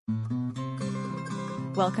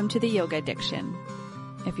Welcome to the Yoga Addiction.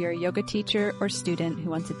 If you're a yoga teacher or student who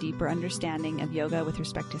wants a deeper understanding of yoga with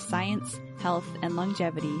respect to science, health, and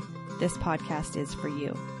longevity, this podcast is for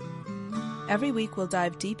you. Every week we'll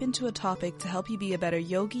dive deep into a topic to help you be a better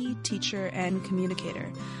yogi, teacher, and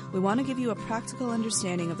communicator. We want to give you a practical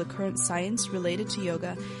understanding of the current science related to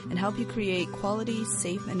yoga and help you create quality,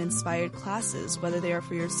 safe, and inspired classes, whether they are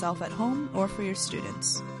for yourself at home or for your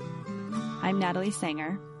students. I'm Natalie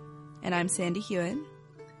Sanger. And I'm Sandy Hewen.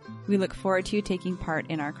 We look forward to you taking part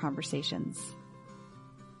in our conversations.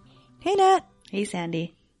 Hey, Nat. Hey,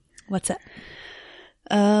 Sandy. What's up?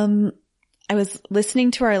 I was listening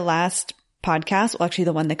to our last podcast, well, actually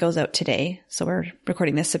the one that goes out today. So we're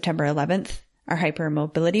recording this September 11th, our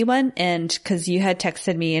hypermobility one. And because you had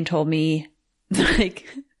texted me and told me, like,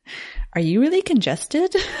 are you really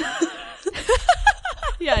congested?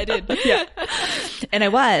 Yeah, I did. Yeah. And I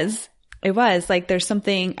was like, I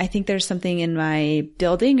think there's something in my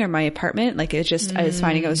building or my apartment. Like it's just, I was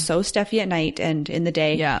finding I was so stuffy at night and in the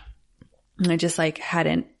day. Yeah. And I just like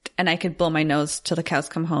hadn't, and I could blow my nose till the cows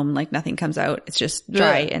come home. Like nothing comes out. It's just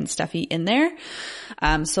dry and stuffy in there.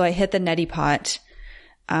 So I hit the neti pot,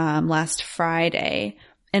 last Friday.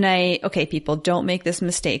 And okay, people, don't make this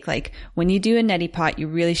mistake. Like when you do a neti pot, you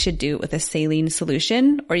really should do it with a saline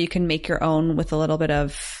solution, or you can make your own with a little bit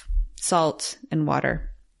of salt and water.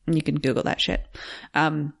 And you can Google that shit.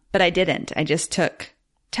 But I didn't. I just took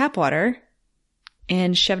tap water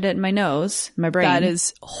and shoved it in my nose, my brain. That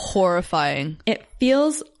is horrifying. It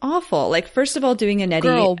feels awful. Like, first of all, doing a neti.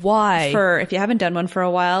 Girl, why? If you haven't done one for a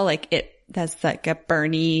while, like that's like a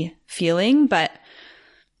burny feeling, but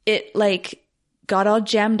it like got all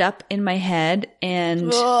jammed up in my head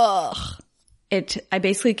and I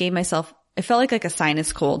basically gave myself, it felt like a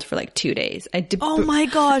sinus cold for like 2 days. Oh my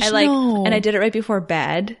gosh, no. And I did it right before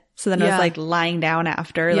bed. So then I was like lying down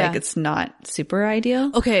after, like it's not super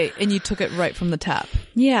ideal. Okay. And you took it right from the tap.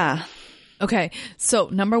 Yeah. Okay. So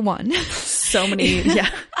number one. So many.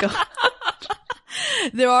 Go.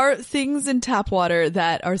 There are things in tap water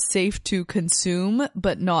that are safe to consume,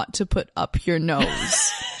 but not to put up your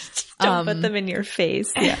nose. Don't put them in your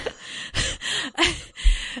face. Yeah.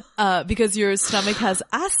 Because your stomach has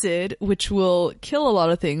acid, which will kill a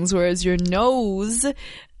lot of things, whereas your nose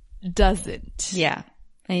doesn't. Yeah.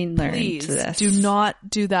 I learned Please this. do not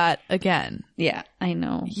do that again. Yeah, I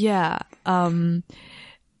know. Yeah.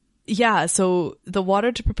 Yeah, so the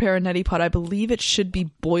water to prepare a neti pot, I believe it should be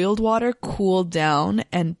boiled water, cooled down,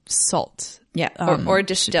 and salt. Yeah, or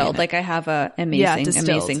distilled. Like I have a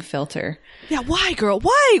amazing filter. Yeah, why, girl?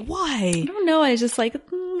 Why? I don't know. I just like,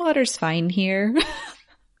 water's fine here.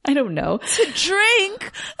 I don't know. To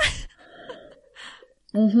drink.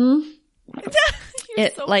 Mm-hmm.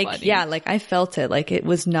 It so like, funny. yeah, like I felt it, like it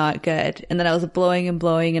was not good. And then I was blowing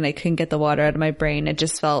and I couldn't get the water out of my brain. It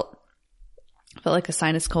just felt like a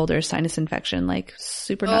sinus cold or a sinus infection, like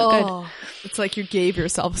super not good. It's like you gave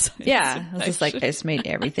yourself a sinus infection. I was just like, I just made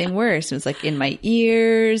everything worse. It was like in my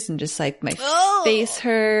ears and just like my face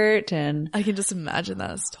hurt, and I can just imagine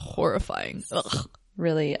that. It's horrifying. Ugh.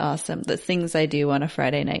 Really awesome. The things I do on a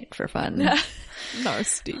Friday night for fun.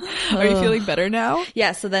 Nasty. Are you feeling better now?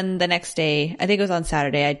 Yeah. So then the next day, I think it was on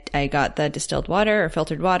Saturday, I got the distilled water or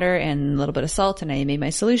filtered water and a little bit of salt, and I made my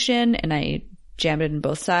solution and I jammed it in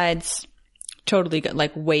both sides. Totally good.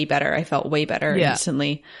 Like way better. I felt way better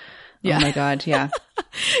instantly. Yeah. Oh my God. Yeah.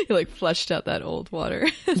 You like flushed out that old water.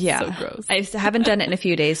 Yeah. So gross. I haven't done it in a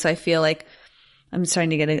few days, so I feel like I'm starting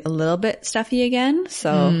to get a little bit stuffy again.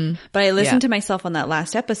 So, but I listened to myself on that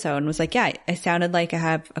last episode and was like, yeah, I sounded like I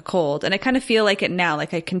have a cold, and I kind of feel like it now.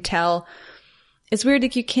 Like I can tell. It's weird.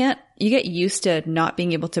 Like you get used to not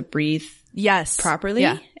being able to breathe. Yes. Properly.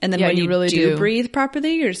 Yeah. And then when you really do breathe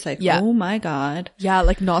properly, you're just like, oh my God. Yeah.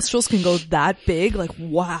 Like nostrils can go that big. Like,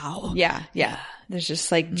 wow. Yeah. Yeah. There's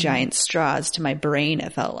just like giant straws to my brain.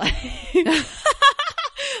 It felt like.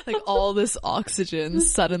 Like all this oxygen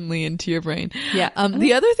suddenly into your brain. Yeah.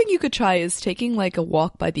 The other thing you could try is taking like a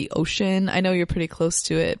walk by the ocean. I know you're pretty close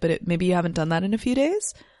to it, but maybe you haven't done that in a few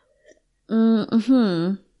days.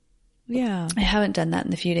 Mm-hmm. Yeah. I haven't done that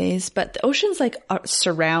in a few days, but the ocean's like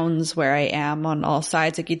surrounds where I am on all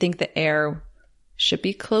sides. Like you'd think the air should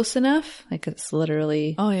be close enough. Like it's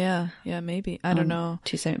literally. Oh yeah. Yeah, maybe. I don't know.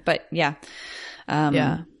 But yeah.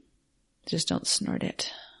 Yeah. Just don't snort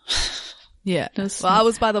it. Yeah. Well, I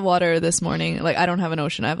was by the water this morning. Like I don't have an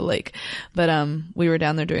ocean, I have a lake. But we were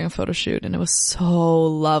down there doing a photo shoot and it was so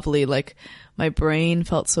lovely. Like my brain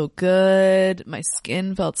felt so good. My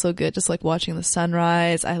skin felt so good just like watching the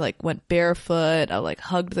sunrise. I like went barefoot. I like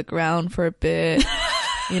hugged the ground for a bit.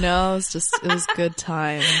 You know, it was good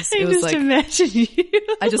times. It was just like, imagine you.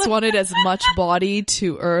 I just wanted as much body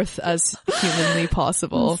to earth as humanly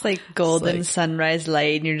possible. It's like golden sunrise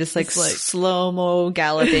light and you're just like slow-mo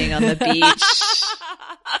galloping on the beach.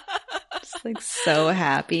 Just like so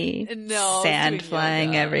happy. No, sand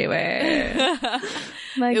flying everywhere.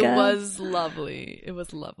 My God. It was lovely. It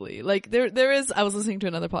was lovely. Like there is, I was listening to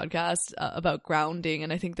another podcast about grounding,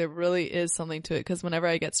 and I think there really is something to it, because whenever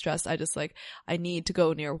I get stressed, I need to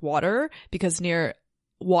go near water, because near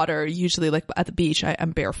water, usually like at the beach,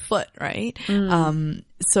 I'm barefoot, right?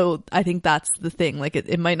 So I think that's the thing. Like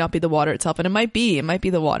it might not be the water itself, and it might be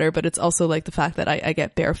the water, but it's also like the fact that I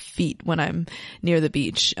get bare feet when I'm near the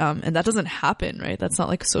beach. And that doesn't happen, right? That's not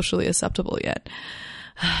like socially acceptable yet.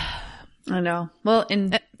 I know. Well,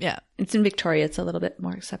 it's in Victoria. It's a little bit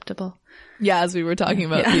more acceptable. Yeah, as we were talking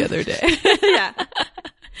about the other day. Yeah.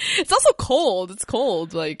 It's also cold. It's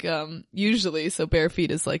cold, like, usually. So bare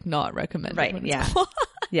feet is like not recommended. Right. Yeah.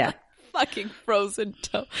 Yeah. Fucking frozen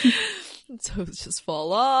toe. Toes just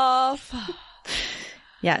fall off.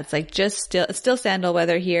 Yeah. It's like it's still sandal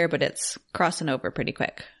weather here, but it's crossing over pretty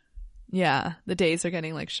quick. Yeah. The days are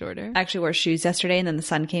getting like shorter. I actually wore shoes yesterday, and then the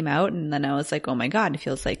sun came out, and then I was like, oh my God, it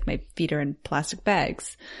feels like my feet are in plastic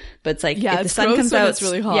bags. But it's like, if the sun comes out, it's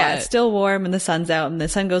really hot. Yeah, it's still warm and the sun's out, and the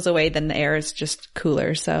sun goes away, then the air is just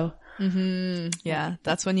cooler. So. Yeah.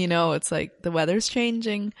 That's when you know it's like the weather's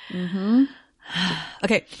changing.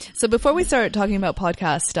 Okay. So before we start talking about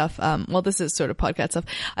podcast stuff, this is sort of podcast stuff.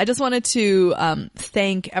 I just wanted to,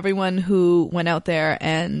 thank everyone who went out there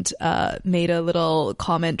and, made a little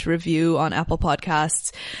comment review on Apple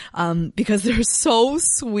Podcasts, because they're so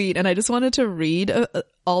sweet. And I just wanted to read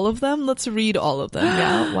all of them. Let's read all of them.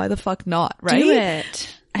 Yeah. Why the fuck not? Right? Do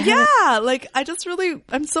it. Like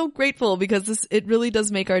I'm so grateful, because it really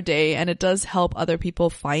does make our day, and it does help other people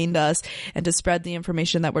find us and to spread the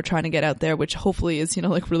information that we're trying to get out there, which hopefully is,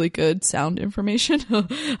 like really good sound information.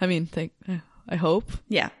 I mean, I hope.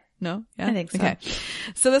 Yeah. No? Yeah? I think so. Okay.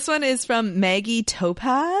 So this one is from Maggie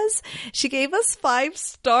Topaz. She gave us 5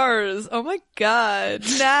 stars. Oh my God.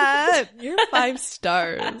 Nat, you're 5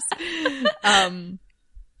 stars.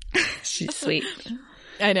 She's sweet.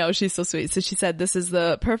 I know, she's so sweet. So she said, this is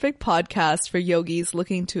the perfect podcast for yogis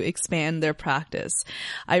looking to expand their practice.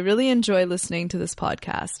 I really enjoy listening to this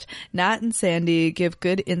podcast. Nat and Sandy give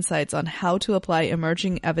good insights on how to apply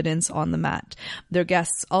emerging evidence on the mat. Their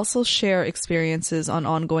guests also share experiences on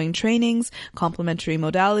ongoing trainings, complementary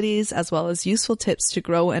modalities, as well as useful tips to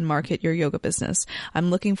grow and market your yoga business.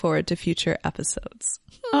 I'm looking forward to future episodes.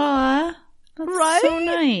 Aw, that's right? So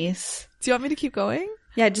nice. Do you want me to keep going?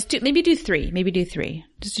 Yeah, maybe do 3.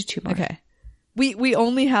 Just do 2 more. Okay. We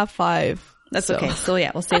only have 5. That's okay. So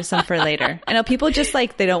yeah, we'll save some for later. I know people just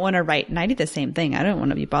they don't want to write, and I do the same thing. I don't want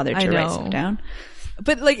to be bothered to write stuff down.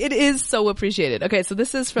 But it is so appreciated. Okay, so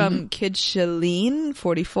this is from Kid Shalene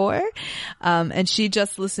 44. And she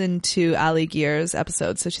just listened to Ali Gear's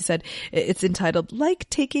episode. So she said it's entitled Like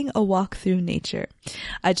Taking a Walk Through Nature.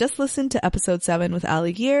 I just listened to episode 7 with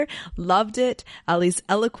Ali Gear. Loved it. Ali's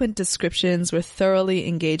eloquent descriptions were thoroughly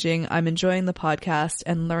engaging. I'm enjoying the podcast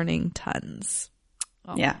and learning tons.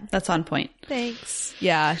 Oh. Yeah, that's on point. Thanks.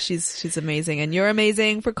 Yeah, she's amazing, and you're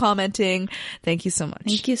amazing for commenting. Thank you so much.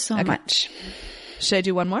 Thank you so much. Should I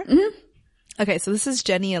do one more? Mm-hmm. Okay, so this is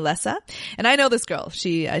Jenny Alessa, and I know this girl.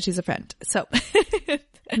 She's a friend. So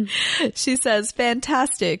she says,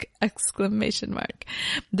 "Fantastic!" !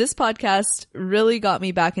 This podcast really got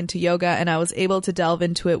me back into yoga, and I was able to delve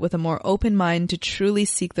into it with a more open mind to truly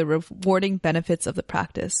seek the rewarding benefits of the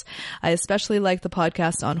practice. I especially like the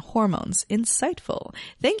podcast on hormones. Insightful.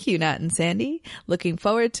 Thank you, Nat and Sandy. Looking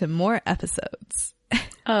forward to more episodes.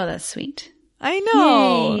 Oh, that's sweet. I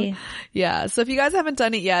know. Yay. Yeah. So if you guys haven't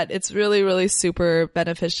done it yet, it's really, really super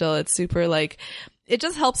beneficial. It's super it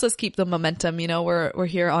just helps us keep the momentum. We're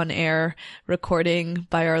here on air recording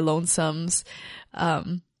by our lonesomes,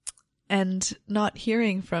 and not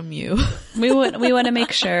hearing from you. we want to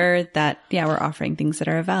make sure that, we're offering things that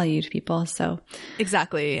are of value to people. So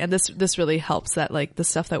exactly. And this really helps that the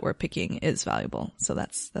stuff that we're picking is valuable. So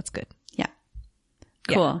that's good. Yeah.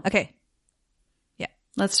 Cool. Yeah. Okay.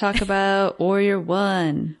 Let's talk about Warrior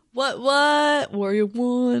 1. What? Warrior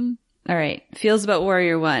 1. All right. Feels about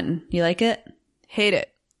Warrior 1. You like it? Hate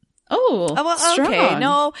it. Oh, strong. Okay.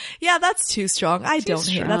 No. Yeah, that's too strong. I don't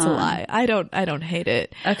hate it. That's a lie. I don't hate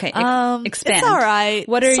it. Okay. Expand. It's all right.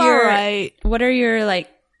 What are your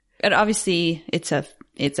and obviously it's a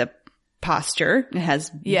posture. It has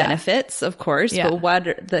benefits, of course, but what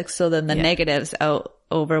are the negatives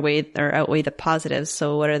outweigh the positives.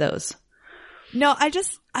 So what are those? No, I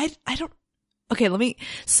don't, Okay,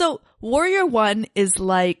 so Warrior One is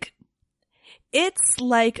like, it's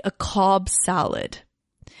like a Cobb salad.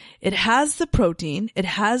 It has the protein, it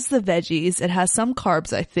has the veggies, it has some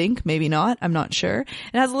carbs, I think, maybe not, I'm not sure.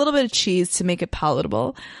 It has a little bit of cheese to make it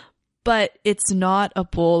palatable, but it's not a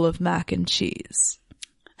bowl of mac and cheese.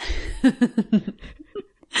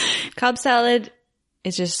 Cobb salad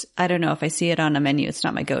is just, I don't know, if I see it on a menu, it's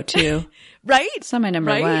not my go-to. Right? It's not my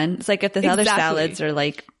number one. It's like if the other Exactly. salads are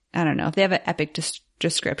like, I don't know, if they have an epic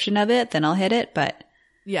description of it, then I'll hit it, but.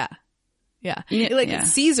 Yeah. Yeah. Yeah, Like yeah.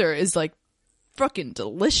 Caesar is like fucking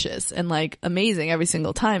delicious and like amazing every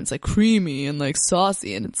single time. It's like creamy and like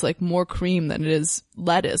saucy, and it's like more cream than it is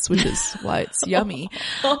lettuce, which is why it's yummy.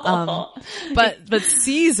 But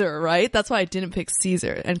Caesar, right? That's why I didn't pick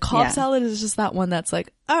Caesar. And Cobb salad is just that one that's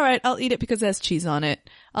like, all right, I'll eat it because it has cheese on it.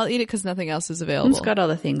 I'll eat it because nothing else is available. It's got all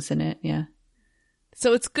the things in it, yeah.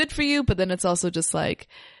 So it's good for you, but then it's also just like,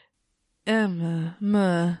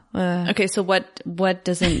 Okay, so what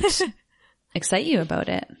doesn't excite you about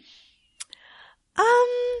it?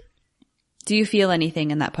 Do you feel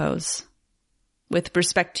anything in that pose with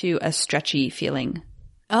respect to a stretchy feeling?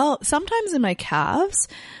 Oh, sometimes in my calves,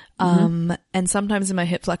 and sometimes in my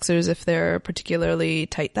hip flexors if they're particularly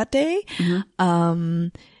tight that day.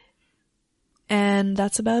 And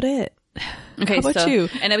that's about it. Okay, how about you?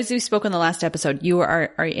 And as we spoke in the last episode, you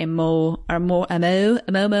are a more mobile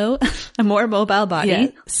body.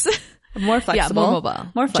 Yes. More flexible. Yeah, more mobile.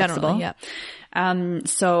 More flexible. Generally, yeah.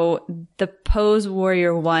 So the pose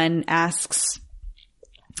Warrior One asks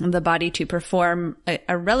the body to perform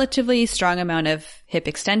a relatively strong amount of hip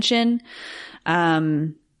extension.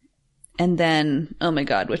 And then, oh my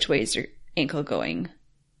God, which way is your ankle going?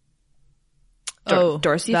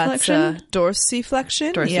 Dorsiflexion?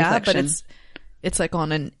 Dorsiflexion. Dorsiflexion. Yeah, but it's like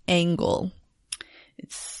on an angle.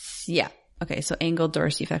 Yeah. Okay. So angle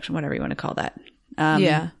dorsiflexion, whatever you want to call that.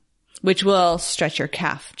 Yeah. Which will stretch your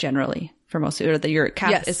calf generally for most, or your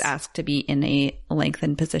calf is asked to be in a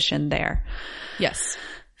lengthened position there. Yes.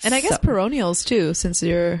 And I guess peroneals too, since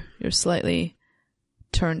you're slightly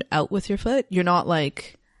turned out with your foot. You're not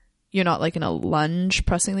like in a lunge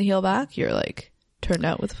pressing the heel back. You're like turned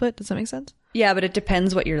out with the foot. Does that make sense? Yeah, but it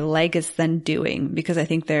depends what your leg is then doing, because I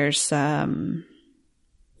think there's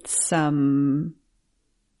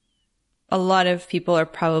a lot of people are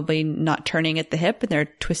probably not turning at the hip and they're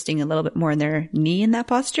twisting a little bit more in their knee in that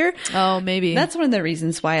posture. Oh, maybe. That's one of the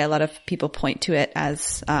reasons why a lot of people point to it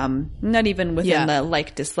as not even within the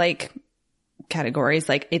like-dislike categories.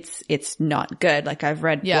 Like it's not good. Like I've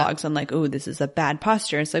read blogs on like, oh, this is a bad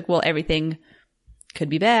posture. It's like, well, everything could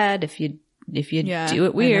be bad if you do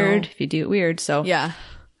it weird. If you do it weird. So yeah.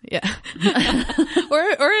 or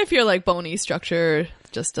if your like bony structure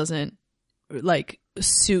just doesn't like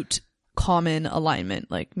suit common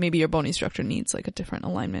alignment, like maybe your bony structure needs like a different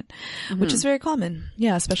alignment, which is very common.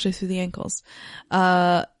 Yeah, especially through the ankles.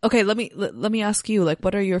 Okay, let me ask you, like,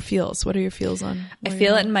 what are your feels? What are your feels on? I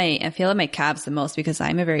feel it in my calves the most because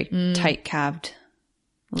I'm a very tight calved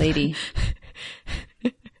lady.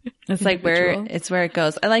 It's like where it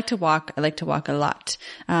goes. I like to walk a lot.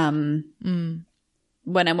 When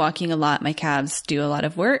I'm walking a lot, my calves do a lot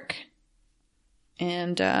of work,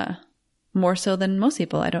 and more so than most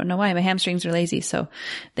people. I don't know why. My hamstrings are lazy, so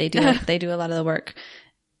they do a lot of the work,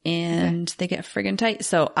 and they get friggin' tight.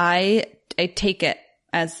 So I take it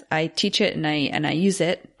as I teach it, and I use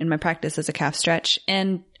it in my practice as a calf stretch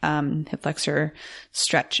and hip flexor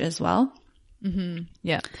stretch as well.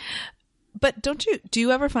 Yeah. But do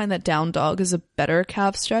you ever find that down dog is a better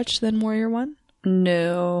calf stretch than Warrior One?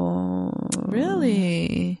 No.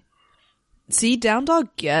 Really? See, down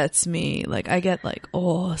dog gets me. Like I get like,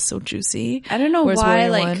 oh, so juicy. I don't know why,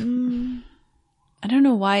 like, I don't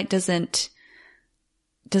know why it doesn't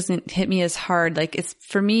hit me as hard. Like it's,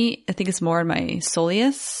 for me, I think it's more in my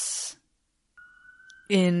soleus.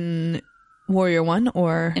 In Warrior One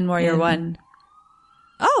or? In Warrior One.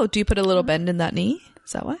 Oh, do you put a little bend in that knee?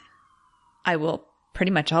 Is that why? I will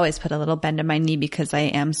pretty much always put a little bend in my knee because I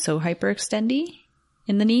am so hyperextendy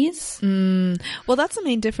in the knees. Well, that's the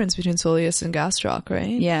main difference between soleus and gastroc,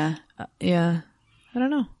 right? Yeah. Yeah. I don't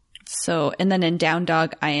know. So, and then in down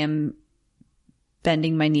dog, I am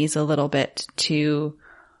bending my knees a little bit to,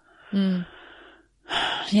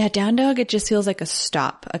 yeah, down dog, it just feels like a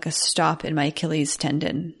stop in my Achilles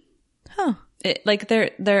tendon. Huh. It, like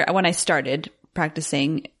when I started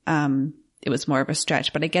practicing, it was more of a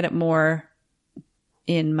stretch, but I get it more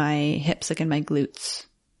in my hips, like in my glutes.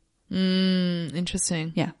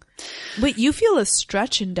 Interesting. Yeah. Wait, you feel a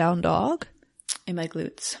stretch in down dog? In my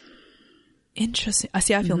glutes. Interesting. I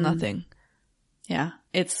feel nothing. Yeah.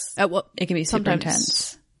 It's, it can be super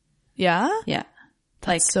intense. Yeah? Yeah.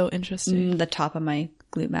 That's so interesting. The top of my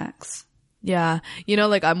glute max. Yeah. You know,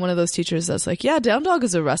 like I'm one of those teachers that's like, yeah, down dog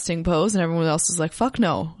is a resting pose. And everyone else is like, fuck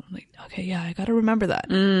no. I'm like, okay, yeah, I got to remember that.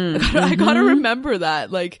 I got to remember that.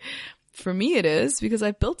 Like for me it is because I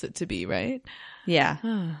built it to be, right? Yeah.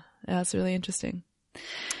 Yeah, that's really interesting.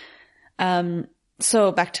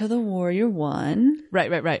 So back to the Warrior One.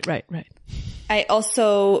 Right. I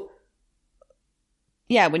also,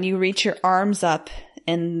 when you reach your arms up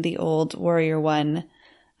in the old Warrior One,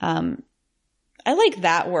 I like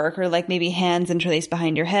that work, or like maybe hands interlaced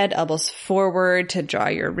behind your head, elbows forward to draw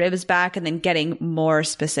your ribs back, and then getting more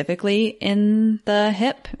specifically in the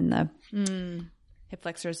hip, in the hip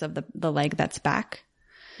flexors of the leg that's back.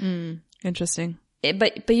 Interesting.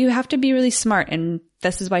 But you have to be really smart, and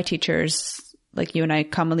this is why teachers like you and I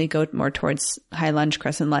commonly go more towards high lunge,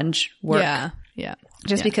 crescent lunge work. Yeah.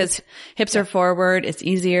 Just because hips are forward, it's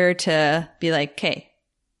easier to be like, okay,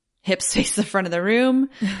 hips face the front of the room.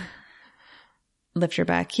 Lift your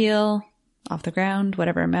back heel off the ground,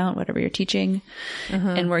 whatever amount, whatever you're teaching.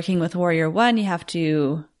 And working with Warrior One, you have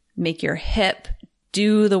to make your hip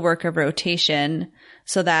do the work of rotation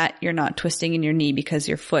so that you're not twisting in your knee because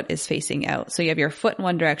your foot is facing out. So you have your foot in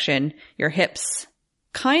one direction, your hips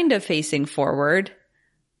kind of facing forward,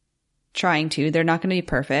 trying to. They're not going to be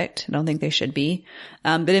perfect. I don't think they should be.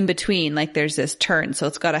 But in between, like there's this turn. So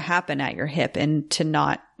it's got to happen at your hip and to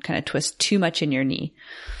not kind of twist too much in your knee.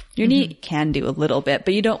 Your knee can do a little bit,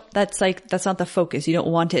 but you don't, that's not the focus. You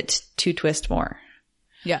don't want it to twist more.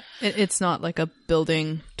 Yeah. It's not like a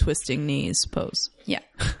building twisting knees pose. Yeah.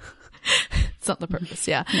 It's not the purpose.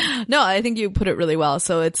 Yeah. No, I think you put it really well.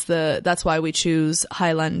 So that's why we choose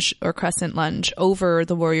high lunge or crescent lunge over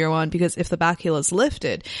the Warrior One, because if the back heel is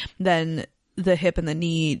lifted, then the hip and the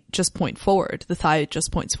knee just point forward. The thigh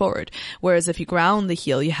just points forward. Whereas if you ground the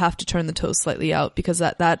heel, you have to turn the toes slightly out because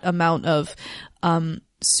that amount of,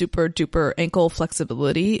 super duper ankle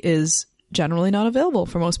flexibility is generally not available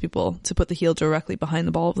for most people to put the heel directly behind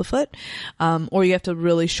the ball of the foot. Or you have to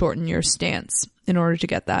really shorten your stance in order to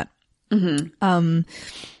get that.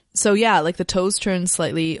 So yeah, like the toes turn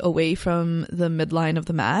slightly away from the midline of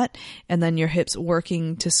the mat and then your hips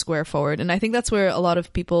working to square forward. And I think that's where a lot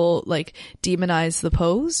of people like demonize the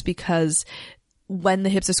pose, because when the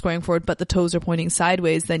hips are squaring forward but the toes are pointing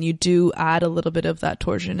sideways, then you do add a little bit of that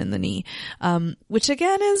torsion in the knee. Which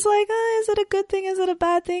again is like, is it a good thing? Is it a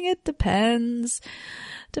bad thing? It depends.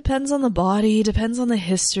 Depends on the body, depends on the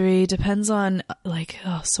history, depends on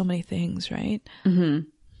so many things, right?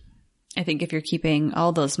 I think if you're keeping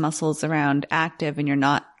all those muscles around active and you're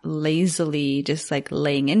not lazily just like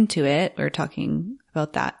laying into it, we were talking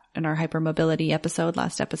about that in our hypermobility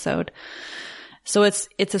last episode. So it's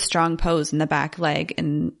a strong pose in the back leg,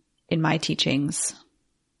 and in my teachings,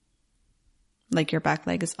 like your back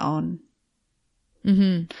leg is on.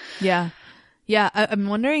 Yeah. I'm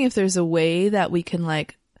wondering if there's a way that we can do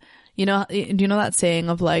you know that saying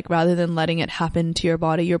of like, rather than letting it happen to your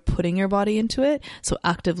body, you're putting your body into it. So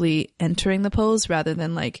actively entering the pose rather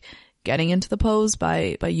than like getting into the pose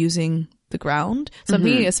by using the ground. So I'm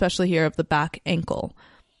thinking especially here of the back ankle.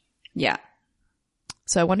 Yeah.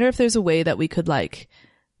 So I wonder if there's a way that we could like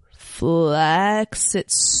flex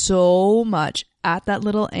it so much at that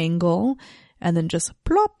little angle and then just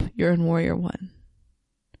plop, you're in Warrior One.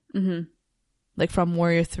 Like from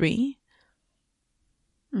Warrior 3.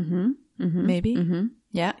 Maybe.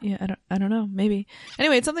 Yeah. I don't know. Maybe.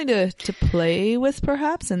 Anyway, it's something to play with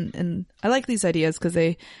perhaps. And I like these ideas because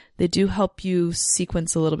they do help you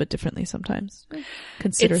sequence a little bit differently sometimes.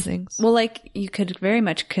 Consider things. Well, like you could very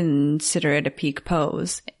much consider it a peak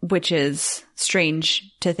pose, which is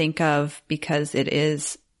strange to think of because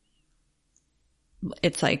it's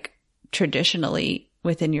like traditionally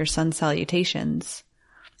within your sun salutations.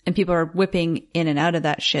 And people are whipping in and out of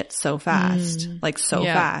that shit so fast,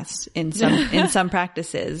 fast in some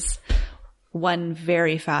practices. One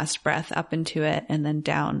very fast breath up into it and then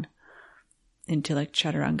down into like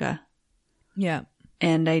chaturanga. Yeah.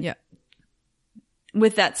 And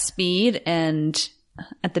with that speed and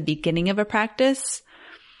at the beginning of a practice,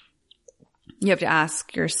 you have to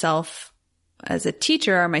ask yourself as a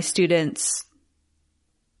teacher, are my students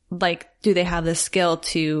like, do they have the skill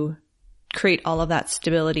to create all of that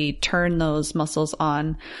stability, turn those muscles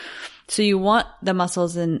on? So you want the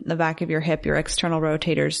muscles in the back of your hip, your external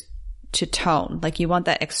rotators, to tone. Like you want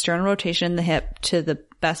that external rotation in the hip to the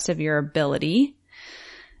best of your ability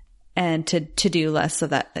and to do less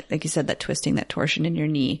of that, like you said, that twisting, that torsion in your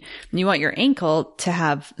knee. And you want your ankle to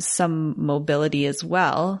have some mobility as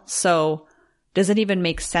well. So does it even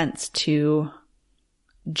make sense to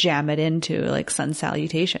jam it into like sun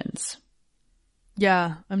salutations?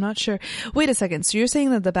 Yeah, I'm not sure. Wait a second. So you're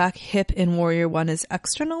saying that the back hip in Warrior One is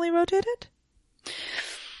externally rotated?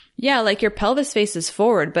 Yeah, like your pelvis faces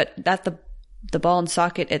forward, but that the ball and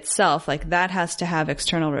socket itself, like that has to have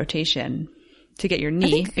external rotation to get your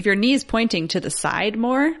knee. If your knee is pointing to the side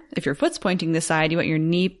more, if your foot's pointing the side, you want your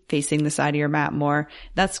knee facing the side of your mat more.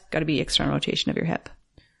 That's got to be external rotation of your hip.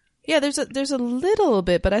 Yeah, there's a little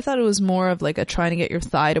bit, but I thought it was more of like a trying to get your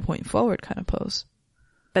thigh to point forward kind of pose.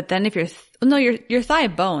 But then if your thigh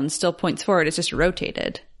bone still points forward, it's just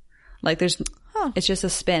rotated. Like it's just a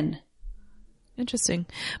spin. Interesting.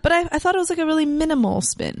 But I thought it was like a really minimal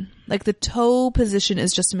spin. Like the toe position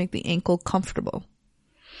is just to make the ankle comfortable.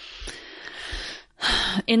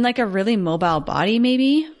 In like a really mobile body,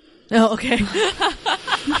 maybe. Oh, okay.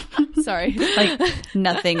 Sorry. Like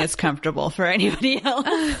nothing is comfortable for anybody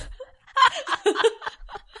else.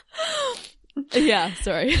 Yeah,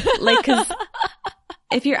 sorry. Like, 'cause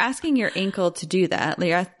if you're asking your ankle to do that,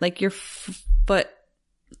 like your foot,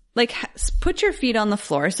 like put your feet on the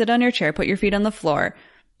floor, sit on your chair, put your feet on the floor.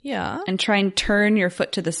 Yeah. And try and turn your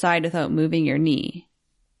foot to the side without moving your knee.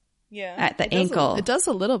 Yeah. At the ankle. It does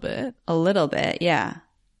a little bit. A little bit, yeah.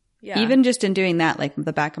 Yeah. Even just in doing that, like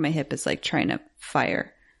the back of my hip is like trying to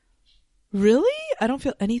fire. Really? I don't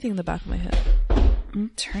feel anything in the back of my hip.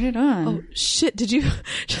 Turn it on. Oh, shit. Did you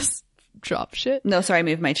just drop shit? No, sorry, I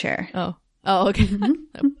moved my chair. Oh, okay. Bum.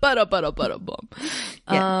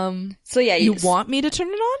 Yeah. So yeah, you want me to turn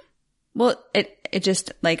it on? Well, it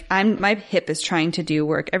just like my hip is trying to do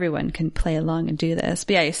work. Everyone can play along and do this.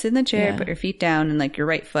 But yeah, you sit in the chair, put your feet down and like your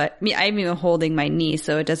right foot. I'm even holding my knee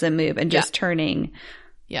so it doesn't move and just turning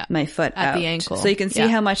my foot at out. The ankle. So you can see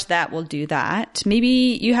how much that will do that.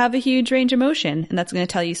 Maybe you have a huge range of motion and that's going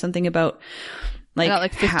to tell you something about like. I got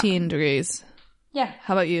like 15 degrees. Yeah.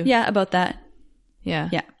 How about you? Yeah, about that. Yeah.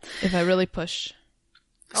 Yeah. If I really push.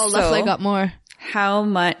 Oh, left leg got more. How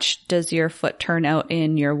much does your foot turn out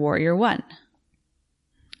in your Warrior One?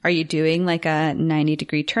 Are you doing like a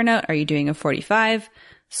 90-degree turnout? Are you doing a 45?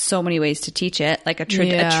 So many ways to teach it. Like a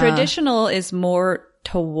traditional is more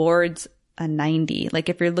towards a 90. Like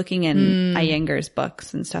if you're looking in Iyengar's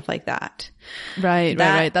books and stuff like that. Right.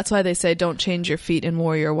 That's why they say don't change your feet in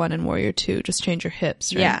Warrior One and Warrior Two. Just change your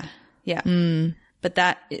hips, right? Yeah.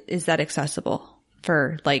 But is that accessible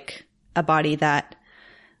for like a body that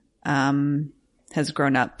has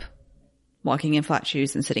grown up walking in flat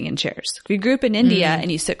shoes and sitting in chairs? If you grew up in India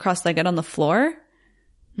and you sit cross-legged on the floor,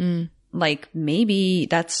 like maybe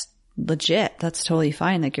that's legit. That's totally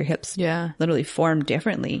fine. Like your hips literally form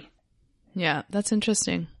differently. Yeah, that's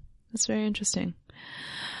interesting. That's very interesting.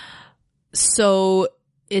 So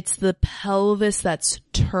it's the pelvis that's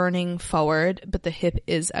turning forward, but the hip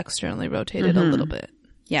is externally rotated a little bit.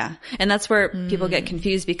 Yeah. And that's where people get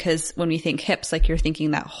confused because when we think hips, like you're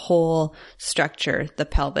thinking that whole structure, the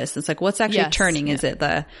pelvis. It's like, what's actually turning? Is it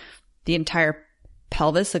the entire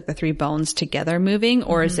pelvis, like the three bones together moving,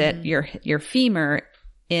 or is it your femur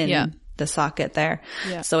in the socket there?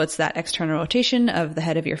 Yeah. So it's that external rotation of the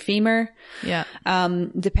head of your femur. Yeah.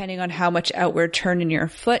 Depending on how much outward turn in your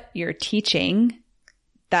foot you're teaching,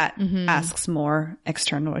 that asks more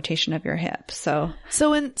external rotation of your hip. So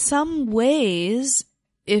in some ways,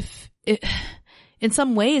 in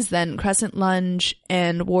some ways then crescent lunge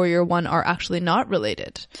and Warrior One are actually not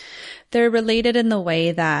related. They're related in the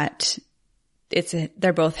way that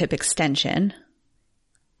they're both hip extension.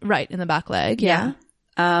 Right, in the back leg. Yeah.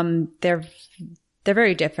 They're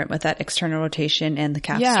very different with that external rotation and the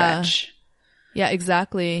calf stretch. Yeah,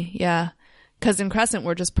 exactly. Yeah. 'Cause in crescent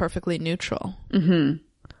we're just perfectly neutral.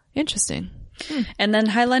 Interesting. And then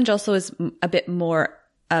high lunge also is a bit more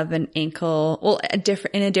of an ankle,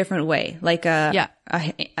 in a different way, like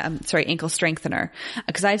ankle strengthener.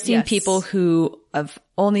 Because I've seen people who have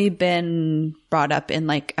only been brought up in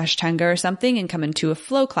like Ashtanga or something and come into a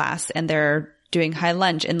flow class and they're doing high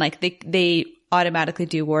lunge and like they automatically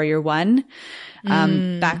do Warrior One.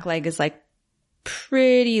 Back leg is like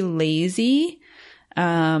pretty lazy.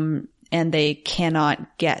 And they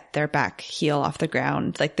cannot get their back heel off the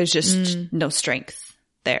ground. Like there's just no strength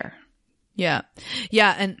there. Yeah.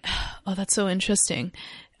 Yeah. And that's so interesting.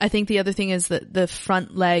 I think the other thing is that the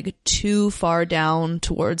front leg too far down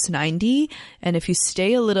towards 90. And if you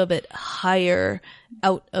stay a little bit higher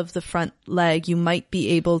out of the front leg, you might be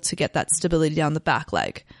able to get that stability down the back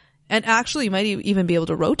leg. And actually you might even be able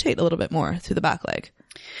to rotate a little bit more through the back leg.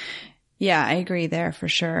 Yeah, I agree there for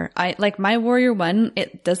sure. I like my Warrior One,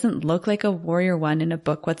 it doesn't look like a Warrior One in a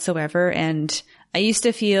book whatsoever. And I used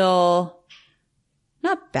to feel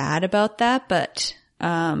not bad about that, but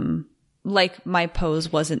like my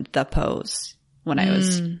pose wasn't the pose when I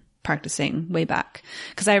was practicing way back.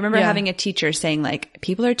 Cause I remember having a teacher saying like,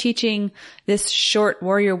 people are teaching this short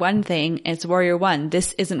warrior one thing and it's warrior one.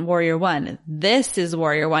 This isn't warrior one. This is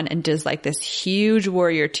warrior one, and does like this huge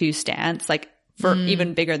warrior two stance, like for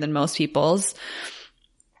even bigger than most people's.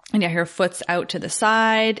 And yeah, her foot's out to the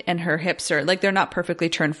side and her hips are like, they're not perfectly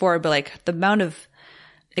turned forward, but like the amount of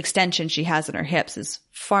extension she has in her hips is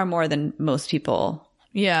far more than most people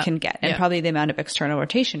can get. And probably the amount of external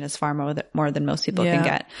rotation is far more than most people can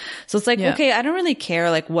get. So it's like, okay, I don't really care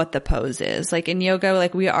like what the pose is. Like in yoga,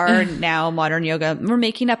 like we are now modern yoga, we're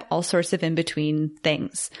making up all sorts of in-between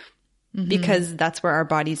things because that's where our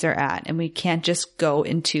bodies are at. And we can't just go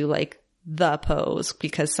into like the pose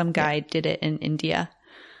because some guy did it in India.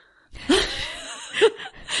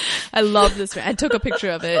 I love this rant. I took a picture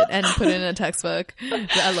of it and put it in a textbook.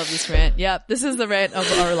 I love this rant. Yeah, this is the rant of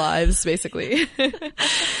our lives, basically.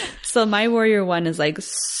 So my warrior one is like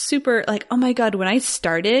super like, oh my God, when I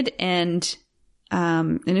started and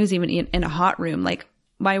it was even in a hot room, like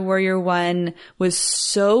my warrior one was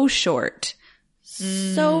so short.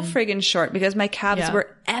 So friggin' short because my calves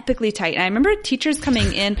were epically tight. And I remember teachers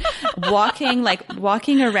coming in,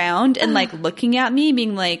 walking around and like looking at me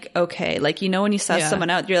being like, okay, like, you know, when you suss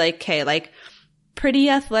someone out, you're like, okay, like pretty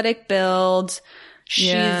athletic build.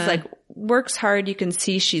 She's like works hard. You can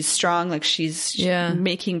see she's strong. Like she's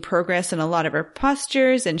making progress in a lot of her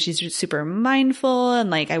postures and she's super mindful.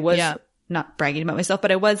 And like I was not bragging about myself,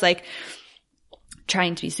 but I was like,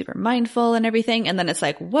 trying to be super mindful and everything. And then it's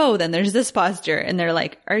like, whoa, then there's this posture. And they're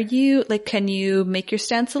like, are you like, can you make your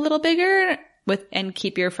stance a little bigger and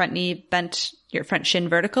keep your front knee bent, your front shin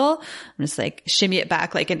vertical? I'm just like, shimmy it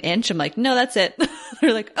back like an inch. I'm like, no, that's it.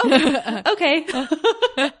 They're like, oh, okay.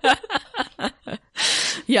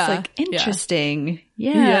 Yeah. It's like, interesting.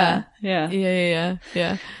 Yeah. Yeah.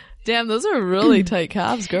 Damn, those are really tight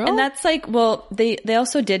calves, girl. And that's like, well, they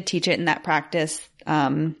also did teach it in that practice,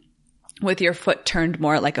 with your foot turned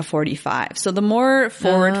more like a 45. So the more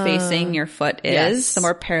forward facing your foot is, the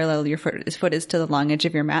more parallel your foot is to the long edge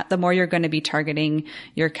of your mat, the more you're going to be targeting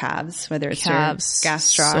your calves, whether it's your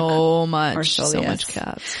gastroc or soleus. So much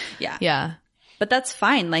calves. Yeah. But that's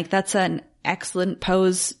fine. Like that's an excellent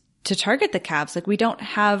pose to target the calves. Like we don't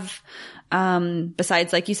have,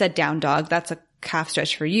 besides like you said, down dog, that's a calf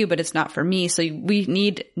stretch for you, but it's not for me. So we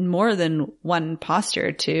need more than one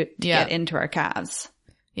posture to get into our calves.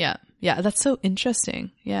 Yeah, that's so interesting.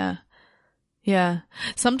 Yeah.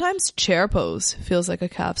 Sometimes chair pose feels like a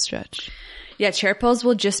calf stretch. Yeah, chair pose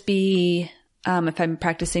will just be, if I'm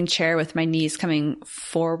practicing chair with my knees coming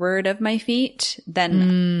forward of my feet,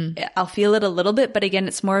 then I'll feel it a little bit, but again,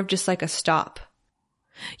 it's more of just like a stop.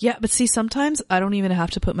 Yeah, but see, sometimes I don't even have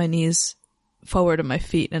to put my knees forward of my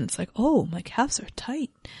feet, and it's like, oh, my calves are tight.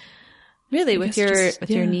 Really? With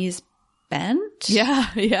your knees bent? Yeah.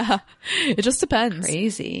 It just depends.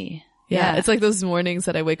 Crazy. Yeah. It's like those mornings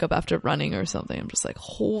that I wake up after running or something. I'm just like,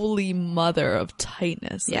 holy mother of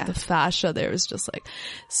tightness. Like the fascia there is just like,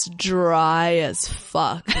 it's dry as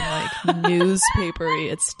fuck and like newspapery.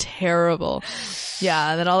 It's terrible.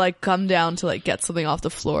 Yeah. And then I'll like come down to like get something off the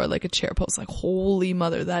floor, like a chair post. Like, holy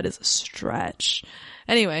mother, that is a stretch.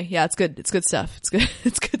 Anyway, yeah, it's good. It's good stuff. It's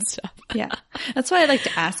good stuff. Yeah. That's why I like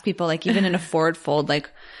to ask people, like even in a forward fold, like,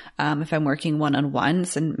 if I'm working one-on-one,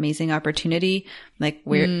 it's an amazing opportunity. Like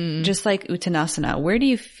where, just like Uttanasana, where do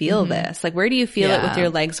you feel this? Like where do you feel it with your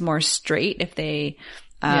legs more straight if they,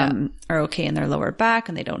 are okay in their lower back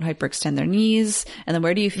and they don't hyperextend their knees? And then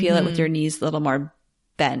where do you feel it with your knees a little more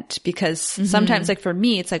bent? Because sometimes like for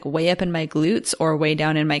me, it's like way up in my glutes or way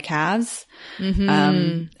down in my calves.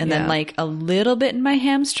 And then like a little bit in my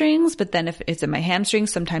hamstrings, but then if it's in my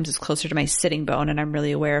hamstrings, sometimes it's closer to my sitting bone and I'm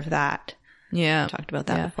really aware of that. Yeah. Talked about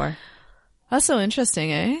that before. That's so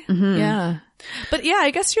interesting, eh? Yeah. But yeah,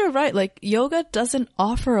 I guess you're right. Like yoga doesn't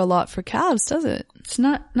offer a lot for calves, does it? It's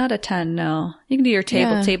not a ton, no. You can do your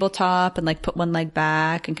tabletop and like put one leg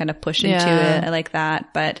back and kind of push into it. I like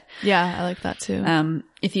that. But yeah, I like that too.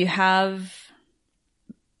 If you have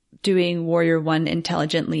doing warrior one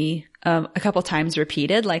intelligently, a couple times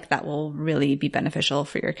repeated, like that will really be beneficial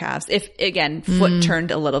for your calves. If again, foot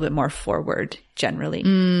turned a little bit more forward generally.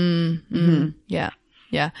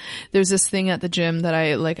 Yeah. There's this thing at the gym that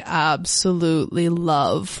I like absolutely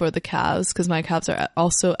love for the calves because my calves are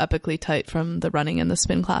also epically tight from the running and the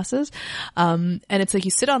spin classes. And it's like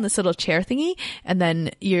you sit on this little chair thingy and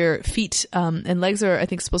then your feet, and legs are, I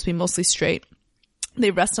think, supposed to be mostly straight.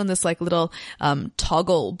 They rest on this like little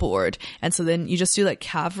toggle board, and so then you just do like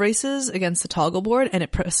calf races against the toggle board and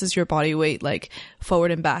it presses your body weight like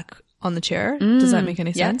forward and back on the chair. Does that make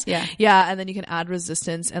any sense? Yeah. Yeah. And then you can add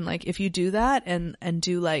resistance. And like, if you do that and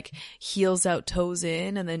do like heels out, toes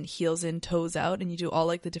in, and then heels in, toes out, and you do all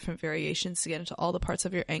like the different variations to get into all the parts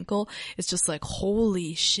of your ankle, it's just like,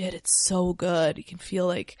 holy shit, it's so good. You can feel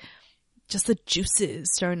like just the juices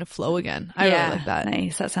starting to flow again. I really like that.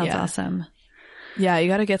 Nice. That sounds awesome. Yeah, you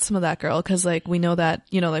got to get some of that, girl, because like we know that,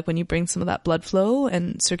 you know, like when you bring some of that blood flow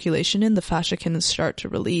and circulation in, the fascia can start to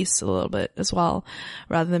release a little bit as well,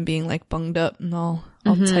 rather than being like bunged up and all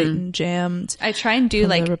tight and jammed. I try and do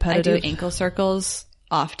like, I do ankle circles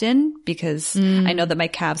often because I know that my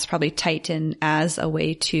calves probably tighten as a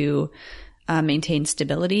way to maintain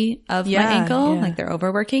stability of my ankle, like they're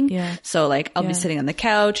overworking. Yeah. So like I'll be sitting on the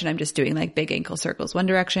couch and I'm just doing like big ankle circles one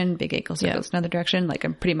direction, big ankle circles another direction. Like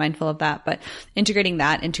I'm pretty mindful of that, but integrating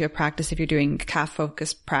that into a practice, if you're doing calf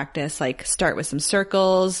focused practice, like start with some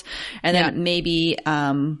circles and then maybe,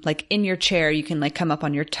 like in your chair, you can like come up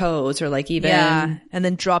on your toes or like even. Yeah. And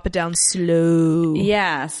then drop it down slow.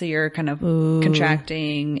 Yeah. So you're kind of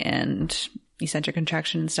contracting and eccentric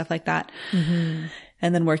contraction and stuff like that. Mm-hmm.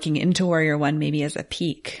 And then working into Warrior One maybe as a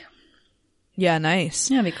peak. Yeah, nice.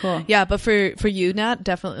 Yeah, that'd be cool. Yeah, but for you, Nat,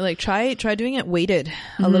 definitely like try doing it weighted.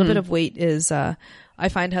 A little bit of weight is I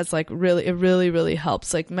find has like really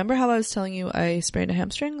helps. Like remember how I was telling you I sprained a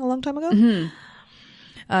hamstring a long time ago? Mm-hmm.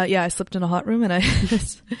 Yeah, I slipped in a hot room and I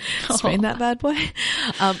sprained that bad boy.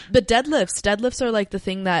 But deadlifts are like the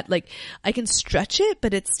thing that like I can stretch it,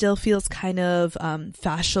 but it still feels kind of,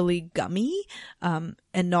 fascially gummy, and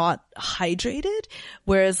not hydrated.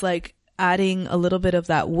 Whereas like adding a little bit of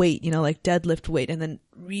that weight, you know, like deadlift weight, and then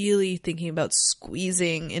really thinking about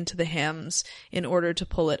squeezing into the hams in order to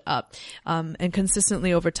pull it up. And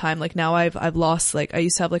consistently over time, like now I've lost, like I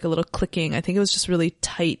used to have like a little clicking. I think it was just really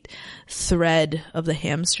tight thread of the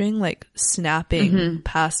hamstring, like snapping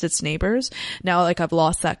past its neighbors. Now like I've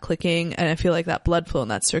lost that clicking and I feel like that blood flow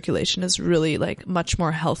and that circulation is really like much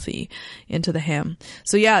more healthy into the ham.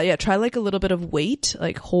 So yeah, try like a little bit of weight,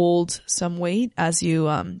 like hold some weight as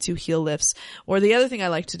you, do heel lifts. Or the other thing I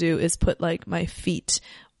like to do is put like my feet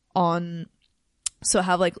on, so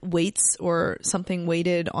have like weights or something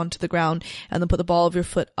weighted onto the ground and then put the ball of your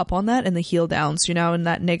foot up on that and the heel down. So you're now in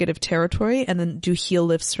that negative territory, and then do heel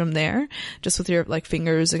lifts from there, just with your like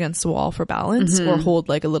fingers against the wall for balance, or hold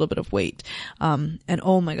like a little bit of weight. And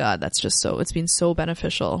oh my God, that's just it's been so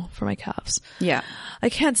beneficial for my calves. Yeah. I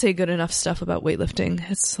can't say good enough stuff about weightlifting.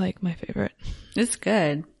 It's like my favorite. It's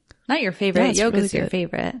good. Not your favorite. Yeah, yoga's really your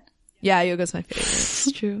favorite. Yeah, yoga's my favorite.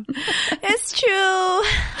 It's true. It's true.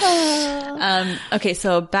 Okay,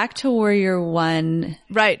 so back to Warrior One.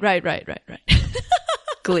 Right.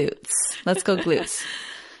 Glutes. Let's go glutes.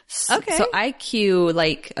 Okay. So I cue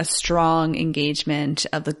like a strong engagement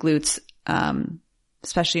of the glutes,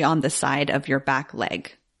 especially on the side of your back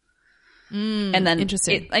leg. And then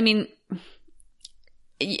interesting.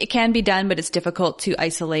 It can be done, but it's difficult to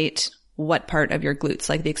isolate what part of your glutes,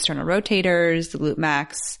 like the external rotators, the glute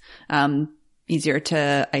max, easier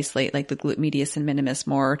to isolate like the glute medius and minimus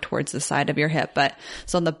more towards the side of your hip. But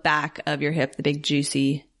so on the back of your hip, the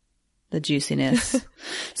juiciness.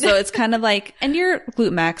 So it's kind of like, and your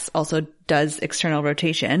glute max also does external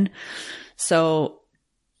rotation. So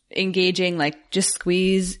engaging, like just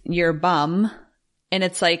squeeze your bum, and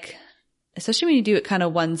it's like, especially when you do it kind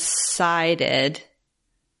of one-sided,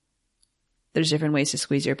 there's different ways to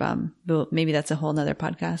squeeze your bum. But maybe that's a whole nother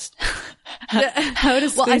podcast. How to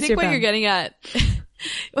squeeze well, I think your what bum. you're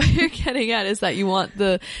getting at, is that you want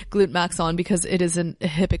the glute max on because it is a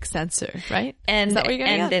hip extensor, right? And, is that what you're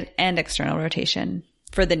getting at? And external rotation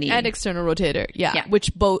for the knee. And external rotator. Yeah.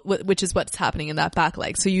 Which is what's happening in that back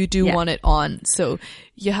leg. So you do want it on. So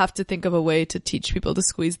you have to think of a way to teach people to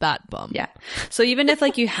squeeze that bum. Yeah. So even if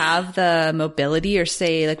like you have the mobility, or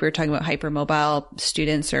say like we were talking about hypermobile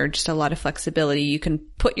students or just a lot of flexibility, you can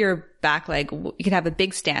put your back leg, you can have a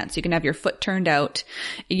big stance. You can have your foot turned out.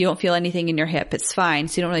 You don't feel anything in your hip. It's fine.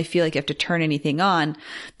 So you don't really feel like you have to turn anything on.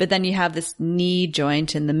 But then you have this knee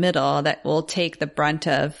joint in the middle that will take the brunt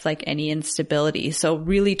of like any instability. So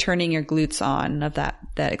really turning your glutes on of that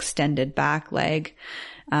extended back leg.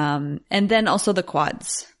 And then also the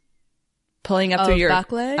quads. Pulling up through your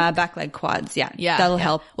back leg quads. Yeah. That'll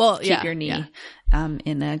help keep your knee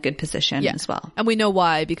in a good position as well. And we know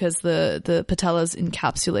why, because the patella is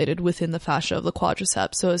encapsulated within the fascia of the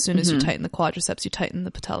quadriceps. So as soon as you tighten the quadriceps, you tighten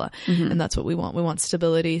the patella. And that's what we want. We want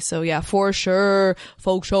stability. So yeah, for sure.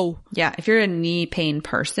 Yeah. If you're a knee pain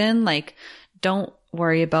person, like don't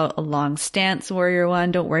worry about a long stance, Warrior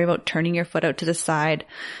One. Don't worry about turning your foot out to the side.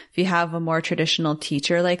 If you have a more traditional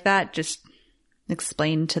teacher like that, just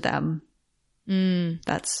explain to them.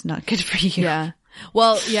 That's not good for you. Yeah.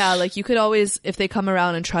 Well, yeah, like you could always, if they come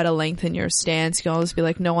around and try to lengthen your stance, you can always be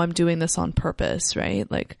like, no, I'm doing this on purpose, right?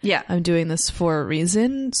 Like, yeah, I'm doing this for a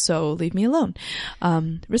reason, so leave me alone.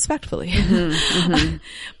 Respectfully.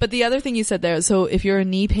 But the other thing you said there, so if you're a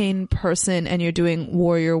knee pain person and you're doing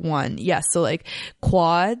Warrior One, yes, so like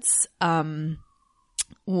quads,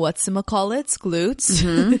 whatchamacallits, glutes,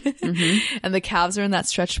 and the calves are in that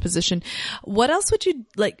stretched position. What else would you,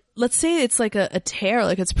 like, let's say it's like a tear,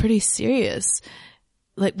 like it's pretty serious.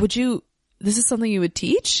 Like, this is something you would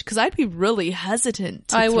teach? Because I'd be really hesitant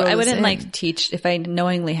to I wouldn't like teach. If I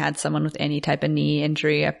knowingly had someone with any type of knee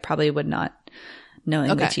injury, I probably would not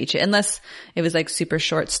knowingly teach it. Unless it was like super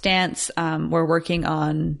short stance. We're working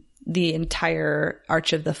on the entire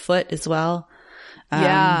arch of the foot as well.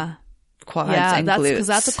 Quads and glutes. Because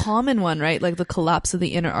that's a common one, right? Like the collapse of the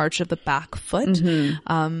inner arch of the back foot.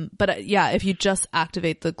 But if you just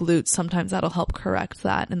activate the glutes, sometimes that'll help correct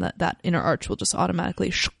that, and that inner arch will just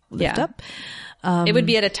automatically lift up. It would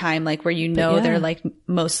be at a time like where they're like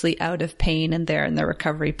mostly out of pain and they're in the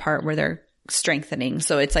recovery part where they're strengthening.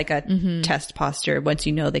 So it's like a test posture once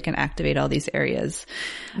you know they can activate all these areas.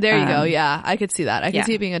 There you go. Yeah, I could see that. I could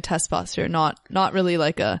see it being a test posture, not really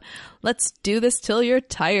like a let's do this till you're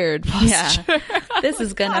tired posture. Yeah. This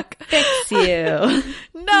is gonna fix you.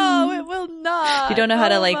 No, it will not. If you don't know how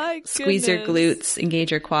to like squeeze your glutes,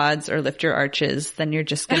 engage your quads, or lift your arches, then you're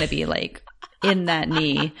just gonna be like in that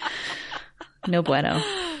knee. No bueno.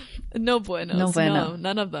 No buenos. No bueno. No,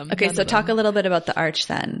 none of them. Okay, so talk a little bit about the arch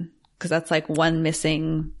then. Because that's like one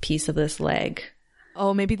missing piece of this leg.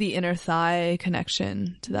 Oh, maybe the inner thigh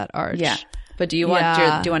connection to that arch. Yeah. But do you want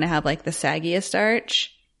to have like the saggiest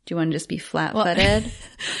arch? Do you want to just be flat-footed?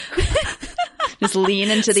 Just lean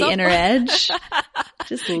into the inner edge?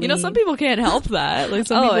 Just lean. You know, some people can't help that. Like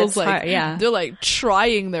some people's like, they're like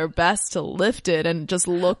trying their best to lift it and it just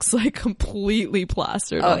looks like completely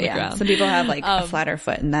plastered on the ground. Some people have like a flatter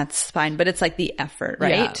foot and that's fine, but it's like the effort,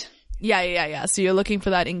 right? Yeah. So you're looking for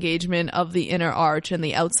that engagement of the inner arch and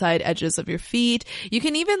the outside edges of your feet. You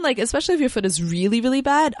can even like, especially if your foot is really, really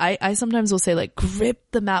bad, I sometimes will say like grip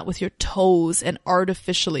the mat with your toes and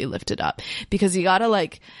artificially lift it up because you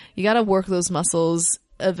gotta work those muscles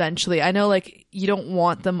eventually. I know like you don't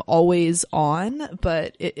want them always on,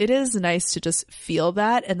 but it is nice to just feel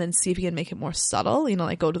that and then see if you can make it more subtle, you know,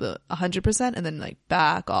 like go to the 100% and then like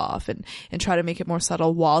back off and try to make it more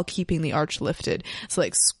subtle while keeping the arch lifted. So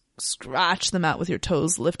like scratch the mat with your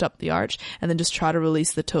toes, lift up the arch, and then just try to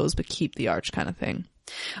release the toes but keep the arch kind of thing.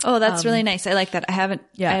 Oh, that's really nice. I like that. I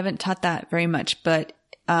haven't taught that very much, but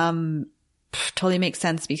totally makes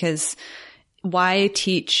sense because why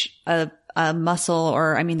teach a muscle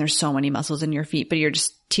or, I mean, there's so many muscles in your feet, but you're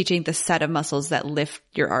just teaching the set of muscles that lift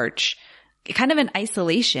your arch kind of in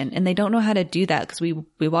isolation, and they don't know how to do that because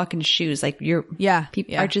we walk in shoes. Like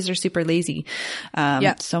arches are super lazy.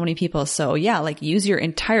 So many people. So like use your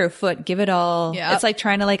entire foot, give it all. Yep. It's like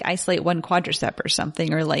trying to like isolate one quadricep or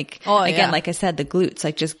something, or like, like I said, the glutes,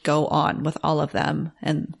 like just go on with all of them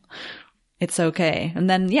and it's okay. And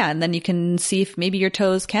then you can see if maybe your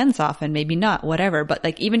toes can soften, maybe not, whatever. But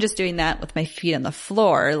like even just doing that with my feet on the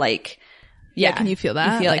floor, like, can you feel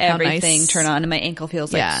that? You feel like everything turn on and my ankle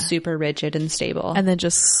feels like super rigid and stable. And then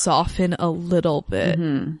just soften a little bit,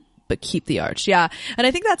 but keep the arch. Yeah. And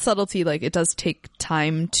I think that subtlety, like it does take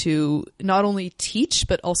time to not only teach,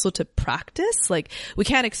 but also to practice. Like we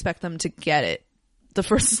can't expect them to get it the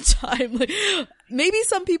first time. Like maybe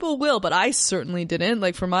some people will, but I certainly didn't.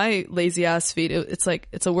 Like for my lazy ass feet, it's like,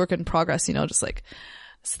 it's a work in progress, you know, just like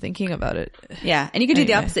thinking about it. Yeah. And you can do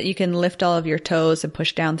the opposite. You can lift all of your toes and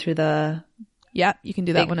push down through the you can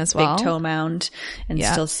do that one as well. Big toe mound and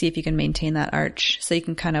still see if you can maintain that arch. So you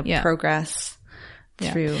can kind of progress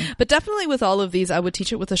through. But definitely with all of these, I would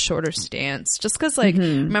teach it with a shorter stance. Just because like,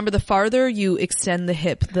 remember the farther you extend the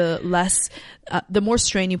hip, the less, the more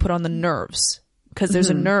strain you put on the nerves. Because there's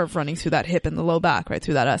a nerve running through that hip and the low back, right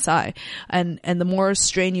through that SI. And the more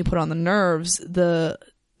strain you put on the nerves, the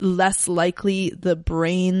less likely the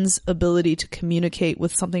brain's ability to communicate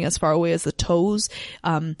with something as far away as the toes,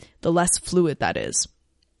 the less fluid that is.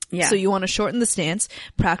 Yeah. So you want to shorten the stance,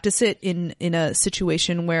 practice it in a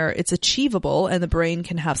situation where it's achievable and the brain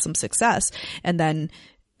can have some success, and then,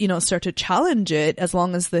 you know, start to challenge it as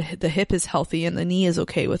long as the hip is healthy and the knee is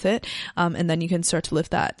okay with it. And then you can start to lift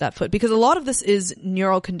that foot, because a lot of this is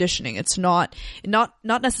neural conditioning. It's not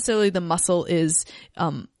necessarily the muscle is,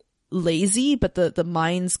 lazy, but the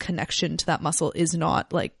mind's connection to that muscle is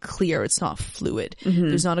not like clear. It's not fluid.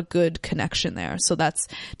 There's not a good connection there. So that's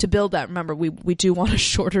to build that. Remember, we do want a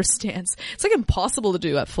shorter stance. It's like impossible to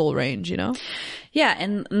do at full range, you know? Yeah.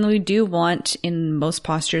 And we do want in most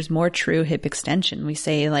postures more true hip extension. We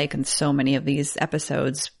say like in so many of these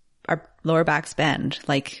episodes, our lower backs bend.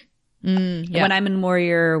 Like when I'm in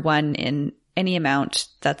Warrior One in any amount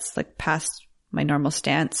that's like past my normal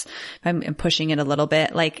stance, I'm pushing it a little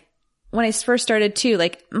bit. Like when I first started too,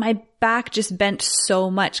 like my back just bent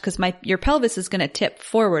so much because your pelvis is going to tip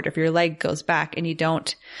forward if your leg goes back and you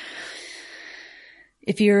don't,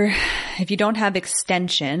 if you don't have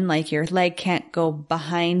extension, like your leg can't go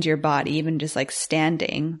behind your body, even just like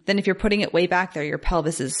standing, then if you're putting it way back there, your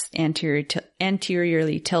pelvis is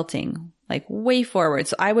anteriorly tilting like way forward.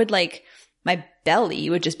 So I would like, my belly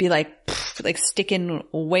would just be like sticking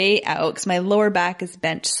way out because my lower back is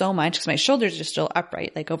bent so much because my shoulders are still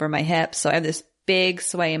upright, like over my hips. So I have this big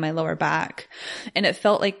sway in my lower back and it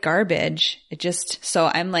felt like garbage. So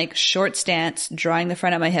I'm like short stance, drawing the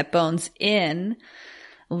front of my hip bones in,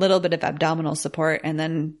 a little bit of abdominal support and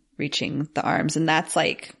then reaching the arms. And that's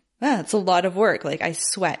like, it's a lot of work. Like I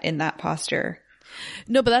sweat in that posture.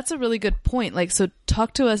 No, but that's a really good point. Like, so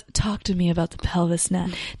talk to me about the pelvis, Nat.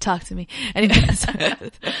 Talk to me. Anyway,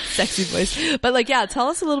 sexy voice. But like, yeah, tell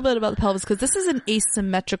us a little bit about the pelvis because this is an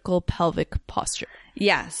asymmetrical pelvic posture.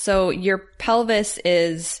 Yeah. So your pelvis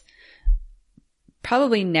is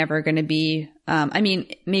probably never going to be, I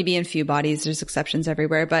mean, maybe in few bodies, there's exceptions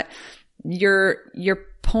everywhere, but you're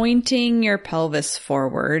pointing your pelvis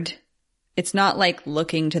forward. It's not like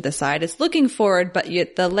looking to the side. It's looking forward, but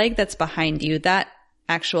the leg that's behind you, that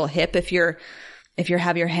actual hip, if you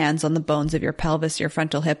have your hands on the bones of your pelvis, your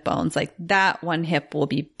frontal hip bones, like that one hip will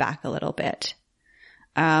be back a little bit.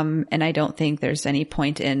 And I don't think there's any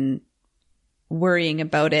point in worrying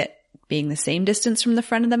about it being the same distance from the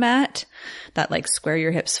front of the mat. That like square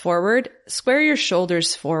your hips forward, square your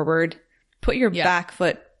shoulders forward, put your back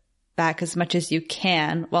foot back as much as you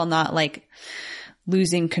can while not like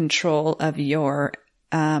losing control of your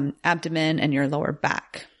abdomen and your lower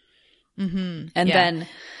back. And then,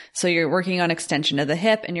 so you're working on extension of the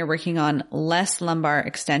hip and you're working on less lumbar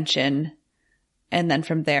extension. And then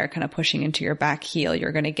from there, kind of pushing into your back heel,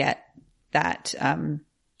 you're going to get that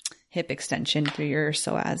hip extension through your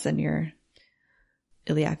psoas and your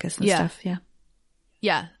iliacus and stuff. Yeah.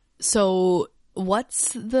 Yeah. So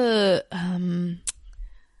what's the,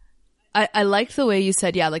 I liked the way you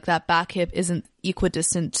said, like that back hip isn't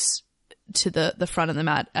equidistant to the front of the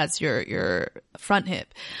mat as your front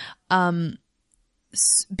hip.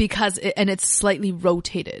 Because it's slightly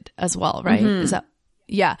rotated as well, right? Is that,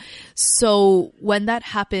 yeah. So when that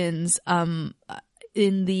happens,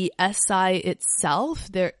 in the SI itself,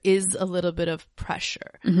 there is a little bit of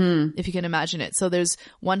pressure, if you can imagine it. So there's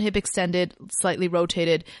one hip extended, slightly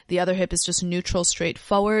rotated. The other hip is just neutral, straight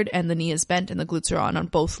forward, and the knee is bent and the glutes are on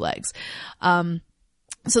both legs.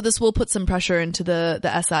 So this will put some pressure into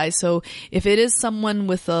the SI. So if it is someone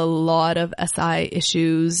with a lot of SI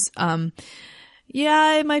issues,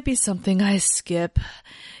 it might be something I skip.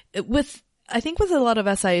 I think with a lot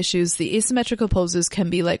of SI issues, the asymmetrical poses can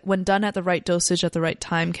be like, when done at the right dosage at the right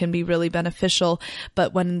time, can be really beneficial.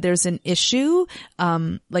 But when there's an issue,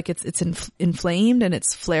 like it's inflamed and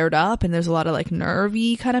it's flared up and there's a lot of like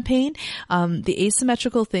nervy kind of pain, the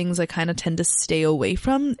asymmetrical things I kind of tend to stay away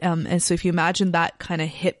from. And so if you imagine that kind of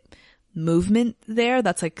hip movement there,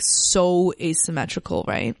 that's like so asymmetrical,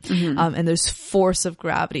 right? And there's force of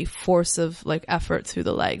gravity, force of like effort through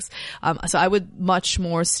the legs. So I would much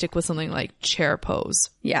more stick with something like chair pose.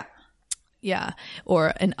 Yeah.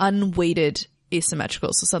 Or an unweighted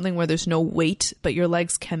asymmetrical. So something where there's no weight, but your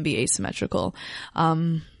legs can be asymmetrical.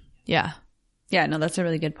 Yeah, no, that's a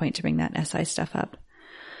really good point to bring that SI stuff up.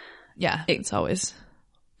 Yeah, it's always.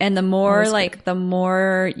 And the more the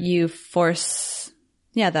more you force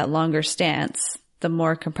that longer stance, the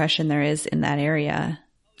more compression there is in that area.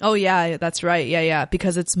 Oh yeah, that's right. Yeah.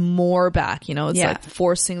 Because it's more back, it's like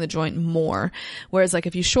forcing the joint more. Whereas like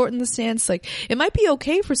if you shorten the stance, like it might be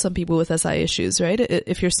okay for some people with SI issues, right?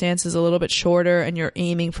 If your stance is a little bit shorter and you're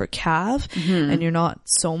aiming for calf and you're not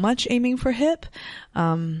so much aiming for hip.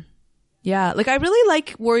 Like I really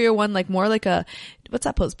like Warrior One, like more like a, what's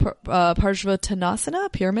that pose?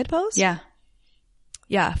 Virabhadrasana, pyramid pose?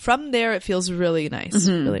 Yeah, from there it feels really nice.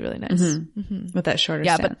 Really, really nice. With that shorter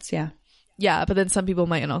stance, but then some people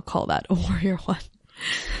might not call that a Warrior One.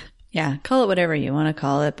 Yeah, call it whatever you want to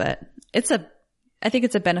call it, but I think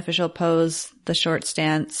it's a beneficial pose, the short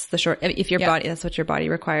stance, if your body, that's what your body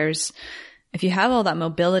requires. If you have all that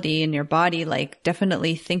mobility in your body, like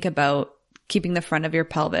definitely think about keeping the front of your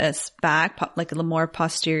pelvis back, like a little more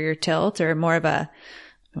posterior tilt, or more of a,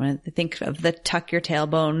 I want to think of the tuck your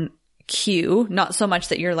tailbone cue, not so much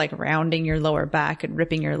that you're like rounding your lower back and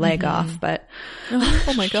ripping your leg off, but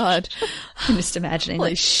oh my God. I'm just imagining.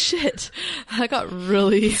 Holy shit. That got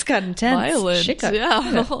really it's got intense. Violent. Shit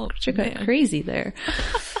got crazy there.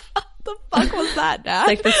 The fuck was that, Dad?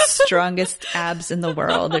 It's like the strongest abs in the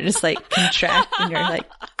world. They're just like contract and you're like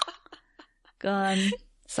gone.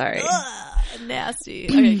 Sorry. Nasty.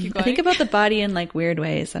 Okay, keep going. I think about the body in like weird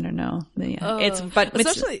ways. I don't know. Yeah.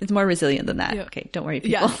 It's more resilient than that. Yeah. Okay, don't worry,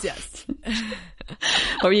 people. Yes.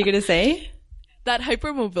 What were you gonna say? That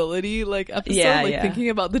hypermobility like episode, thinking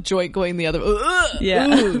about the joint going the other.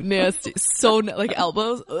 Ooh, nasty. So like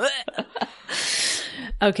elbows.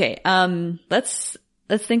 Okay. Let's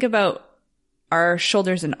think about our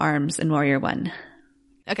shoulders and arms in Warrior One.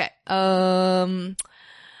 Okay.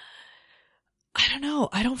 I don't know.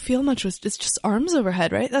 I don't feel much. It's just arms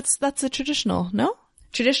overhead, right? That's a traditional, no?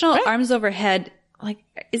 Traditional right? Arms overhead. Like,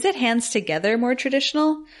 is it hands together more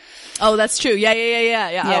traditional? Oh, that's true. Yeah.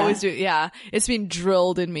 I always do. Yeah. It's been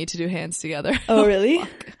drilled in me to do hands together. Oh, really?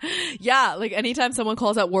 Yeah. Like anytime someone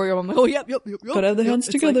calls out warrior, I'm like, oh, yep. Gotta have the hands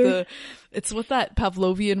together. Like it's with that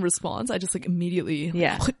Pavlovian response. I just like immediately.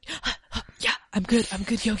 Yeah. Yeah. I'm good,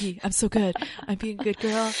 Yogi. I'm so good. I'm being a good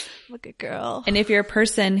girl. I'm a good girl. And if you're a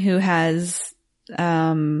person who has,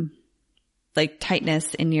 like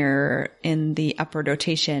tightness in the upward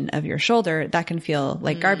rotation of your shoulder, that can feel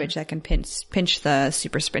like garbage. That can pinch the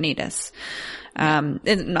supraspinatus. And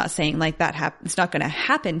I'm not saying like that it's not going to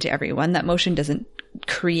happen to everyone. That motion doesn't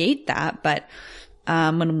create that. But,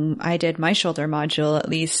 when I did my shoulder module, at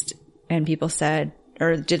least, and people said,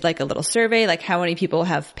 or did like a little survey, like how many people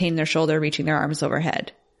have pain in their shoulder reaching their arms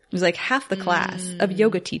overhead? It was like half the class of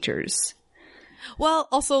yoga teachers. Well,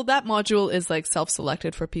 also that module is like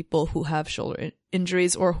self-selected for people who have shoulder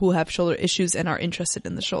injuries or who have shoulder issues and are interested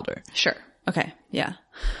in the shoulder. Sure. Okay. Yeah.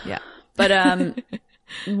 Yeah. But,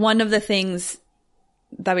 one of the things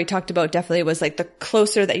that we talked about definitely was like the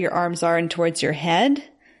closer that your arms are and towards your head,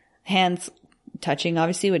 hands touching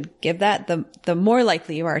obviously would give that, the more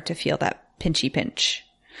likely you are to feel that pinchy pinch.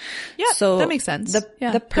 Yeah, so that makes sense. The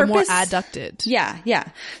purpose, the more adducted. Yeah.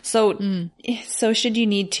 So should you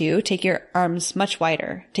need to take your arms much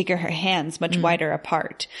wider, take your hands much wider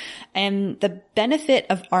apart. And the benefit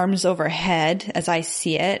of arms overhead, as I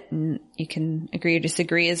see it, and you can agree or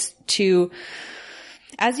disagree, is to,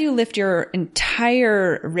 as you lift your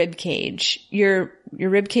entire rib cage, your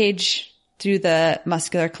rib cage through the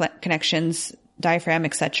muscular connections, diaphragm,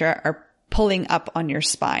 etc., are pulling up on your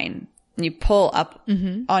spine. And you pull up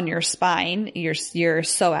on your spine, your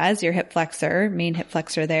psoas, your hip flexor, main hip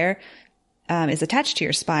flexor there, is attached to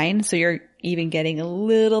your spine. So you're even getting a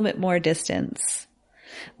little bit more distance,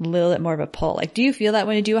 a little bit more of a pull. Like, do you feel that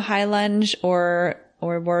when you do a high lunge or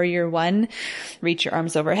Warrior One, reach your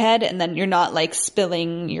arms overhead and then you're not like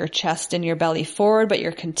spilling your chest and your belly forward, but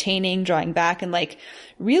you're containing, drawing back and like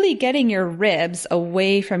really getting your ribs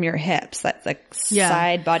away from your hips. That's like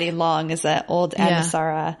side body long is that old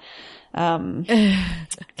Anusara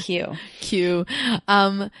cue.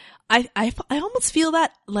 I almost feel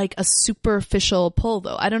that like a superficial pull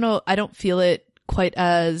though. I don't know. I don't feel it quite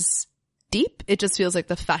as deep. It just feels like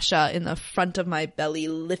the fascia in the front of my belly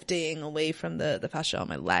lifting away from the fascia on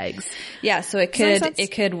my legs. Yeah. So it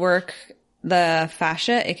could work the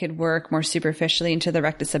fascia. It could work more superficially into the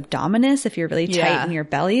rectus abdominis if you're really tight in your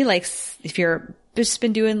belly. Like if you're just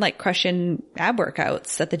been doing like crushing ab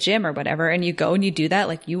workouts at the gym or whatever, and you go and you do that,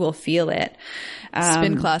 like you will feel it.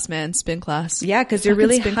 Spin class, man. Spin class. Yeah, because you're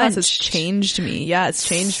really spin class has changed me. Yeah, it's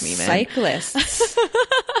changed me, man. Cyclists.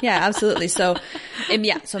 Yeah, absolutely. So maybe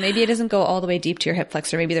it doesn't go all the way deep to your hip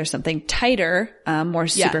flexor. Maybe there's something tighter, more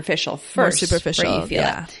superficial first. More superficial. Where you feel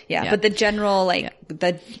it. Yeah. But the general,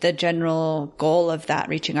 the general goal of that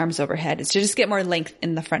reaching arms overhead is to just get more length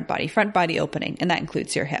in the front body opening. And that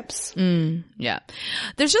includes your hips. Yeah.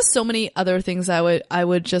 There's just so many other things I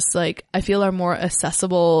would just like, I feel are more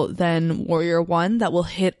accessible than Warrior One that will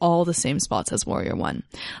hit all the same spots as Warrior One.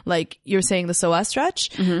 Like you're saying the psoas stretch.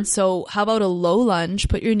 So how about a low lunge,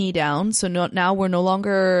 put your knee down. So now we're no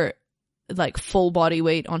longer like full body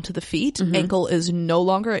weight onto the feet. Ankle is no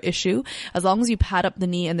longer an issue. As long as you pad up the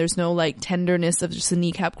knee and there's no like tenderness of just the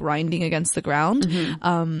kneecap grinding against the ground,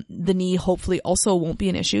 the knee hopefully also won't be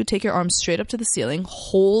an issue. Take your arms straight up to the ceiling.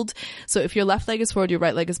 Hold. So if your left leg is forward, your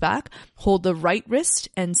right leg is back. Hold the right wrist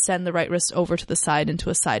and send the right wrist over to the side into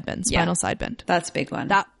a side bend, spinal side bend. That's a big one.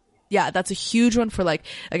 that's a huge one for like,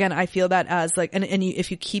 again, I feel that as like, if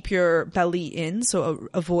you keep your belly in, so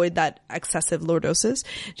avoid that excessive lordosis,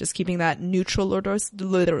 just keeping that neutral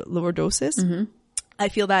lordosis. Mm-hmm. I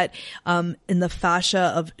feel that in the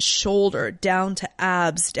fascia of shoulder down to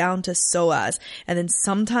abs, down to psoas, and then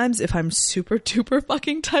sometimes if I'm super duper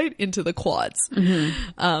fucking tight, into the quads.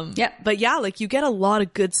 Mm-hmm. But yeah, like you get a lot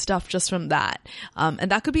of good stuff just from that. And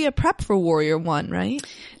that could be a prep for Warrior One, right?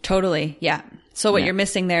 Totally. Yeah. So what you're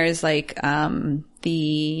missing there is like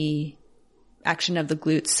the action of the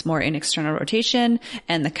glutes more in external rotation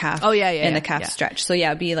and the calf and the calf stretch. So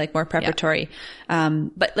it'd be like more preparatory.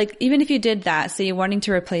 But like even if you did that, say you're wanting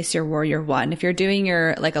to replace your Warrior One, if you're doing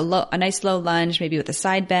your like a nice low lunge, maybe with a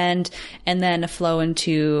side bend and then a flow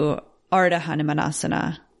into Ardha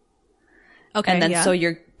Hanumanasana. Okay. And then so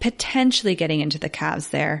you're potentially getting into the calves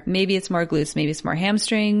there. Maybe it's more glutes, maybe it's more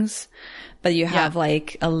hamstrings, but you have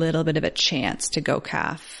like a little bit of a chance to go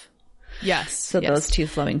calf. Yes. So those two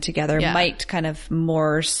flowing together might kind of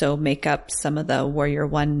more so make up some of the Warrior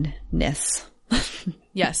One-ness.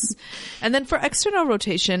 Yes. And then for external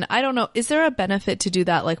rotation, I don't know, is there a benefit to do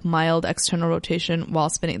that like mild external rotation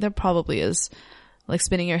while spinning? There probably is. Like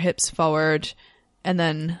spinning your hips forward and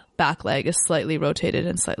then back leg is slightly rotated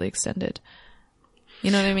and slightly extended.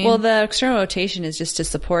 You know what I mean? Well, the external rotation is just to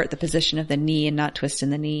support the position of the knee and not twist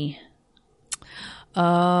in the knee.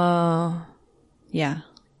 Yeah.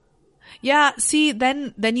 Yeah, see,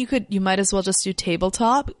 then you might as well just do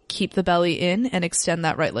tabletop, keep the belly in, and extend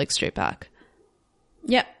that right leg straight back.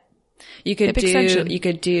 Yep. You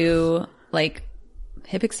could do like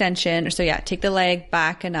hip extension, or take the leg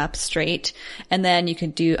back and up straight, and then you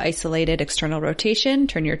could do isolated external rotation,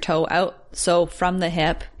 turn your toe out. So from the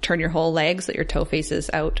hip, turn your whole leg so that your toe faces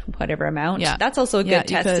out whatever amount. Yeah. That's also a good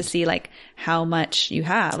test to see like how much you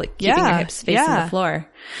have, like keeping your hips facing the floor.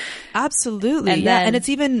 Absolutely. And and it's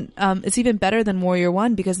even better than Warrior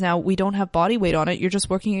One because now we don't have body weight on it. You're just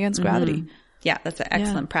working against gravity. Yeah, that's an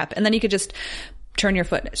excellent prep. And then you could just turn your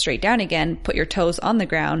foot straight down again, put your toes on the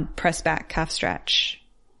ground, press back, calf stretch.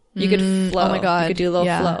 You could flow. Oh my God. You could do a little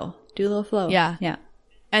flow. Do a little flow. Yeah. Yeah.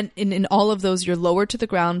 And in all of those, you're lower to the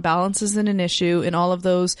ground. Balance isn't an issue. In all of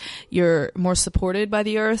those, you're more supported by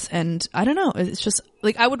the earth. And I don't know. It's just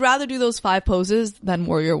like, I would rather do those 5 poses than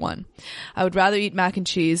Warrior One. I would rather eat mac and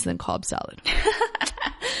cheese than Cobb salad.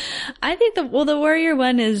 I think the Warrior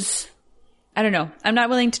One is, I don't know. I'm not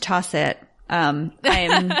willing to toss it. But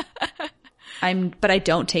I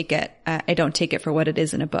don't take it. I don't take it for what it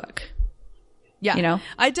is in a book. Yeah. You know?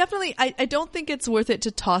 I don't think it's worth it to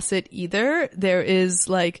toss it either. There is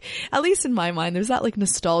like, at least in my mind, there's that like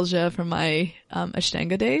nostalgia from my,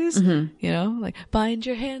 Ashtanga days, you know, like bind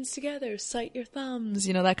your hands together, sight your thumbs,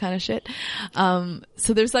 you know, that kind of shit.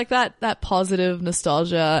 So there's like that positive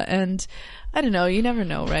nostalgia, and I don't know, you never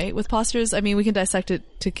know, right? With postures, I mean, we can dissect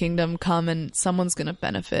it to kingdom come and someone's going to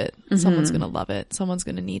benefit. Someone's going to love it. Someone's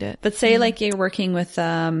going to need it. But say like you're working with,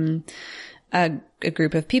 a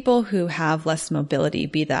group of people who have less mobility,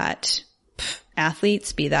 be that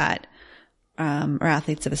athletes, be that, or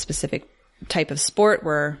athletes of a specific type of sport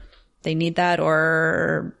where they need that,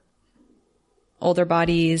 or older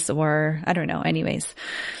bodies, or I don't know, anyways,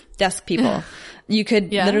 desk people. You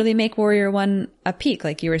could literally make Warrior One a peak,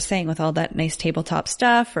 like you were saying, with all that nice tabletop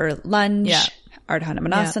stuff, or lunge, Ardha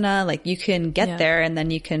Hanumanasana. Like you can get there and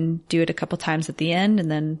then you can do it a couple times at the end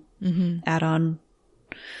and then add on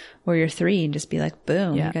Warrior 3 and just be like,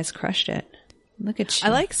 boom, you guys crushed it. Look at you.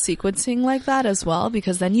 I like sequencing like that as well,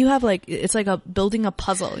 because then you have like, it's like building a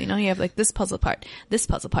puzzle, you know, you have like this puzzle part, this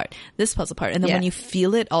puzzle part, this puzzle part. And then when you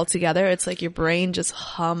feel it all together, it's like your brain just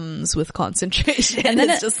hums with concentration. And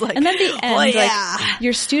then it's just like, and then the end, like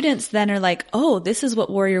your students then are like, oh, this is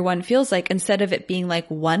what Warrior One feels like, instead of it being like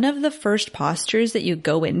one of the first postures that you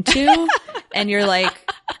go into and you're like,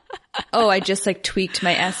 oh, I just like tweaked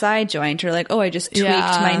my SI joint, or like, oh, I just tweaked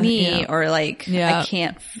my knee, or like, I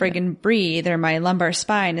can't friggin' breathe, or my lumbar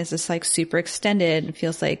spine is just like super extended. It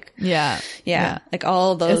feels like, like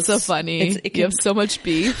all those. It's so funny. You have so much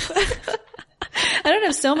beef. I don't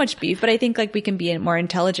have so much beef, but I think like we can be more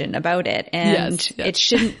intelligent about it. And it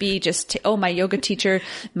shouldn't be just, my yoga teacher,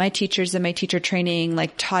 my teachers and my teacher training,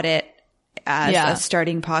 like taught it as a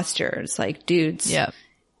starting posture. It's like, dudes. Yeah.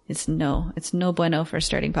 It's no bueno for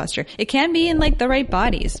starting posture. It can be in like the right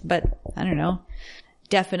bodies, but I don't know.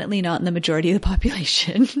 Definitely not in the majority of the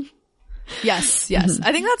population. Yes.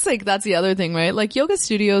 I think that's the other thing, right? Like yoga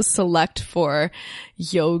studios select for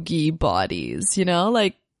yogi bodies, you know,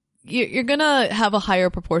 like you're gonna have a higher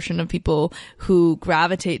proportion of people who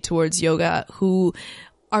gravitate towards yoga who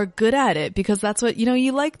are good at it because that's what,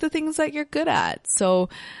 you like the things that you're good at. So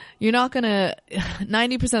you're not gonna,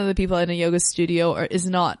 90% of the people in a yoga studio is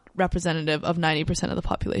not representative of 90% of the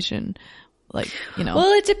population. Like, Well,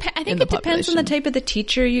 I think it depends on the type of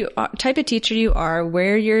teacher you are,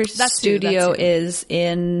 where your studio is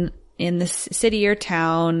in the city or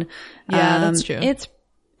town. Yeah, that's true.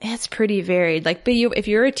 It's pretty varied. Like, but if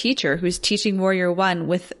you're a teacher who's teaching Warrior One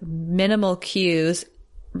with minimal cues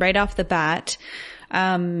right off the bat,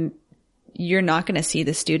 you're not going to see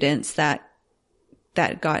the students that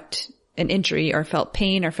got an injury or felt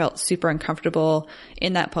pain or felt super uncomfortable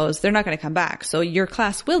in that pose. They're not going to come back. So your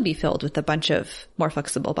class will be filled with a bunch of more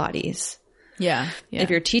flexible bodies. Yeah. If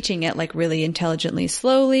you're teaching it like really intelligently,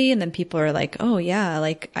 slowly, and then people are like, oh yeah,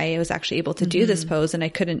 like I was actually able to do this pose and I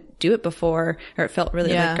couldn't do it before, or it felt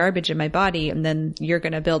really like garbage in my body. And then you're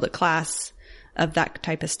going to build a class of that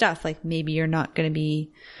type of stuff. Like maybe you're not going to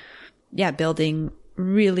be, building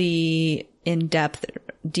really in-depth,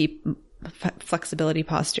 deep flexibility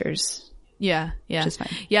postures. Yeah. Which is fine.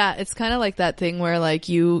 Yeah. It's kind of like that thing where like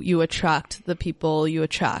you attract the people you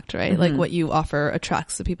attract, right? Like what you offer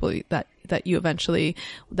attracts the people that you eventually,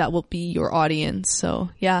 that will be your audience. So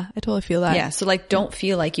yeah, I totally feel that. Yeah. So like, don't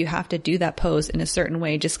feel like you have to do that pose in a certain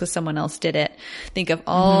way just because someone else did it. Think of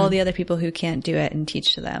all the other people who can't do it and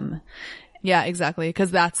teach to them. Yeah, exactly. Because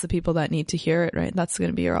that's the people that need to hear it, right? That's going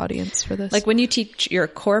to be your audience for this. Like when you teach your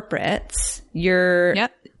corporates, you're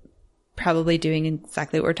probably doing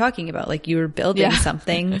exactly what we're talking about. Like you were building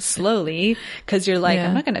something slowly because you're like,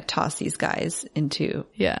 I'm not going to toss these guys into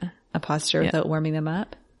a posture without warming them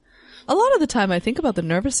up. A lot of the time I think about the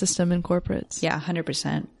nervous system in corporates. Yeah,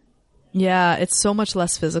 100%. Yeah, it's so much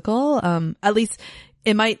less physical. At least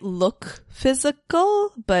it might look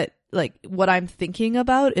physical, but like what I'm thinking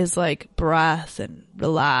about is like breath and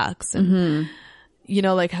relax and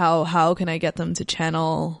like how can I get them to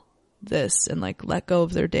channel this and like let go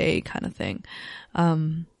of their day kind of thing.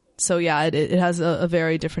 So yeah, it has a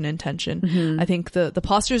very different intention. I think the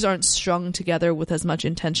postures aren't strung together with as much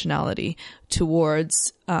intentionality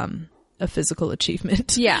towards a physical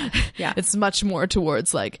achievement. Yeah. It's much more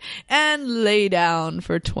towards like, and lay down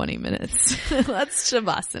for 20 minutes. That's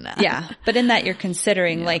Shavasana. Yeah. But in that you're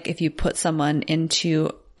considering like if you put someone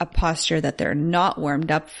into a posture that they're not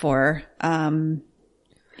warmed up for, and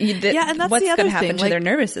that's what's going to happen to their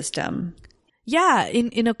nervous system. Yeah.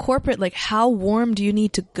 In a corporate, like how warm do you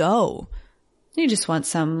need to go? You just want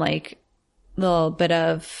some like little bit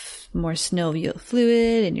of more synovial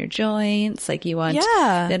fluid in your joints. Like you want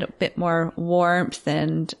a bit more warmth,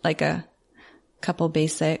 and like a couple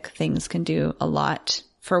basic things can do a lot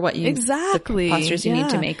for what you, the postures you need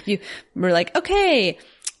to make. We're like, okay,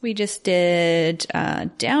 we just did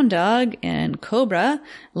down dog and cobra.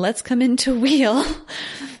 Let's come into wheel.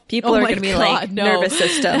 People are going to be nervous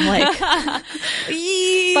system, like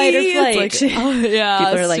fight or flight. Like, people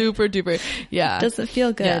are like, super duper. Yeah. Doesn't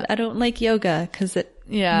feel good. Yeah. I don't like yoga because it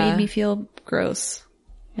made me feel gross.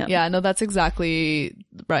 Yep. Yeah, no, that's exactly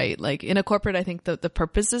right. Like in a corporate, I think the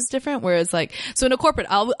purpose is different. Whereas like, so in a corporate,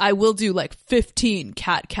 I will do like 15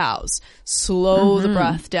 cat cows, slow the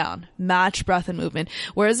breath down, match breath and movement.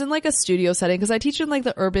 Whereas in like a studio setting, because I teach in like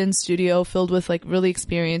the urban studio filled with like really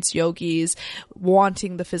experienced yogis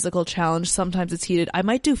wanting the physical challenge. Sometimes it's heated. I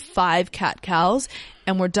might do 5 cat cows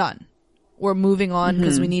and we're done. We're moving on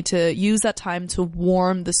because we need to use that time to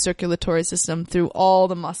warm the circulatory system through all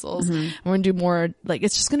the muscles. And we're going to do more, like,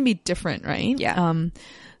 it's just going to be different, right? Yeah.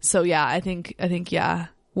 So yeah, I think,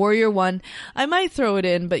 Warrior One, I might throw it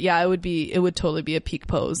in, but yeah, it would totally be a peak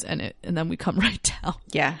pose and then we come right down.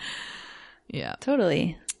 Yeah. Yeah.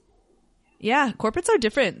 Totally. Yeah. Corporates are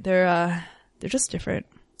different. They're just different.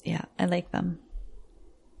 Yeah. I like them.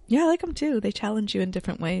 Yeah, I like them too. They challenge you in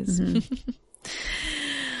different ways.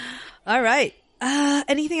 All right.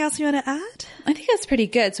 Anything else you want to add? I think that's pretty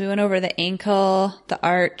good. So we went over the ankle, the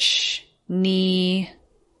arch, knee,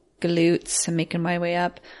 glutes. I'm making my way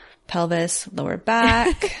up. Pelvis, lower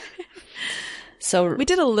back. So we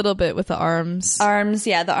did a little bit with the arms.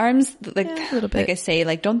 Yeah. The arms, like, a little bit. Like I say,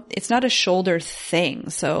 like it's not a shoulder thing.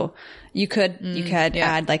 So you could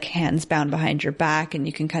add like hands bound behind your back and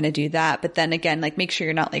you can kind of do that. But then again, like make sure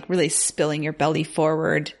you're not like really spilling your belly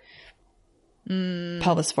forward.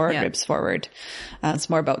 Pelvis forward, ribs forward. It's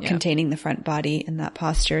more about containing the front body in that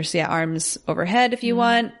posture. So yeah, arms overhead if you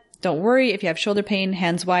want. Don't worry if you have shoulder pain,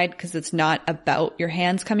 hands wide, because it's not about your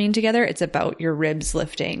hands coming together. It's about your ribs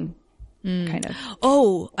lifting, kind of.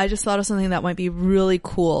 Oh, I just thought of something that might be really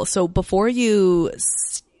cool. So before you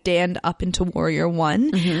stand up into warrior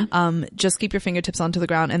one. Just keep your fingertips onto the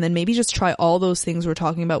ground, and then maybe just try all those things we're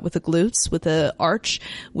talking about with the glutes, with the arch,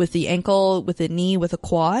 with the ankle, with the knee, with the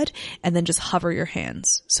quad, and then just hover your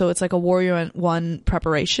hands. So it's like a warrior one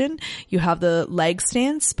preparation. You have the leg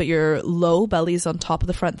stance, but your low belly's on top of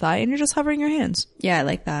the front thigh, and you're just hovering your hands. Yeah, I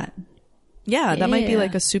like that. Yeah, that might be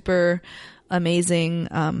like a super amazing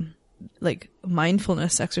like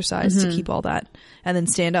mindfulness exercise to keep all that, and then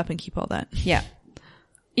stand up and keep all that. Yeah.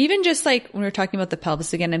 Even just like when we're talking about the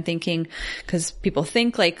pelvis again, I'm thinking, because people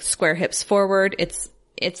think like square hips forward,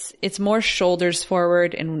 it's more shoulders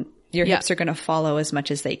forward, and your hips are going to follow as much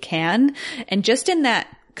as they can. And just in that,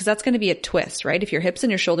 because that's going to be a twist, right? If your hips and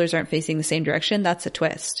your shoulders aren't facing the same direction, that's a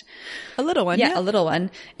twist. A little one. Yeah, a little one.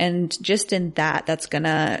 And just in that, that's going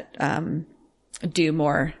to do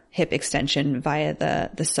more hip extension via the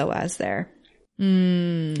psoas there.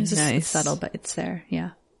 It's Nice. subtle, but it's there.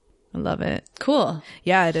 Yeah. I love it. Cool.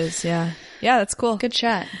 Yeah, it is. Yeah. Yeah, that's cool. Good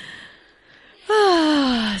chat.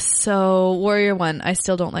 So warrior one, I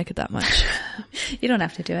still don't like it that much. You don't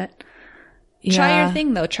have to do it. Yeah. Try your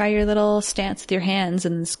thing though. Try your little stance with your hands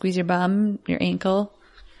and squeeze your bum, your ankle.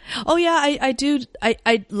 Oh yeah, I do.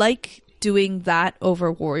 I like doing that over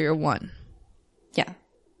warrior one. Yeah.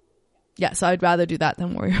 Yeah, so I'd rather do that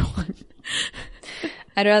than warrior one.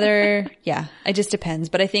 I'd rather, yeah, it just depends.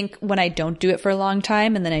 But I think when I don't do it for a long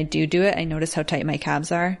time and then I do it, I notice how tight my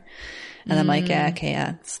calves are. And I'm like, yeah, okay,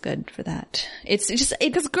 yeah, it's good for that. It's just,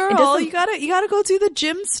 Because girl, you gotta go do the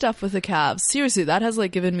gym stuff with the calves. Seriously, that has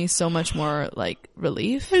like given me so much more like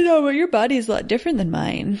relief. I know, but your body's a lot different than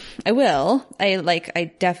mine.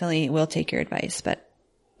 I definitely will take your advice, but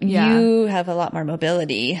you have a lot more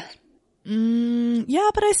mobility. Yeah,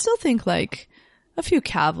 but I still think like a few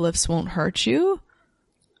calf lifts won't hurt you.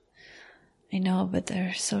 I know, but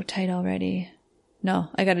they're so tight already. No,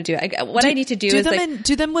 I got to do it. I need to do is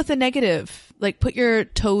do them with a negative. Like put your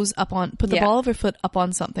toes up on, put the ball of your foot up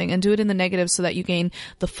on something and do it in the negative so that you gain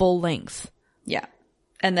the full length. Yeah.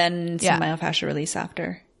 And then some myofascial release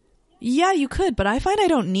after. Yeah, you could, but I find I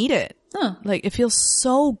don't need it. Huh. Like it feels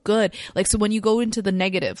so good. Like, so when you go into the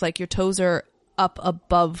negative, like your toes are up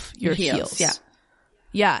above your heels. Yeah.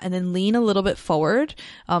 Yeah. And then lean a little bit forward,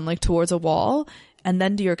 like towards a wall, and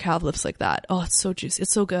then do your calf lifts like that. Oh, it's so juicy.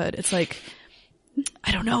 It's so good. It's like,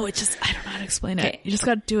 I don't know. I don't know how to explain it. You just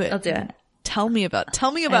got to do it. I'll do it. Tell me about it.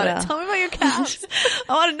 Tell me about your calves.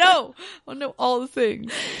 I want to know. I want to know all the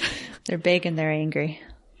things. They're big and they're angry.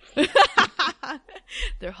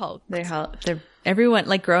 They're Hulk. They're everyone,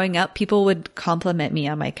 like growing up, people would compliment me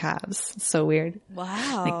on my calves. It's so weird.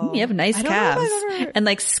 Wow. Like, you have nice calves. And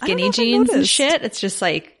like skinny jeans and shit. It's just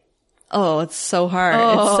like, oh, it's so hard.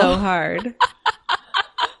 It's so hard.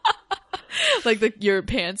 Like your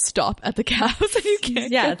pants stop at the calves and you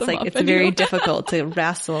can't get them off it's anymore. very difficult to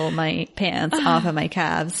wrestle my pants off of my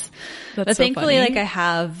calves. That's but so thankfully, funny. like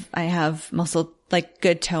I have muscle, like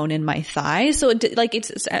good tone in my thigh. So I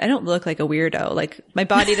don't look like a weirdo. Like my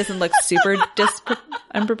body doesn't look super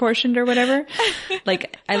unproportioned or whatever.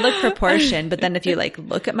 Like I look proportioned, but then if you like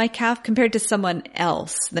look at my calf compared to someone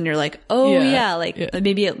else, then you're like, oh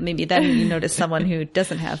maybe then you notice someone who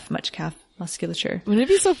doesn't have much calf musculature. Wouldn't it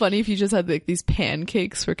be so funny if you just had like these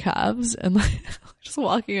pancakes for calves and like just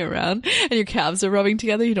walking around and your calves are rubbing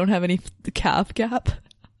together? You don't have any calf gap.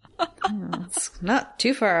 It's not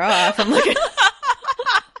too far off. I'm looking.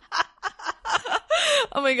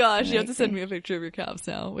 Oh my gosh, you have to send me a picture of your calves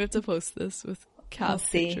now. We have to post this with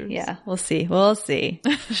calf pictures. Yeah, we'll see. I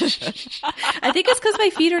think it's because my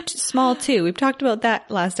feet are small too. We've talked about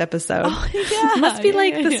that last episode. Oh, yeah. It must be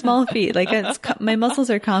the small feet. Like my muscles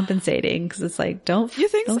are compensating because it's like, don't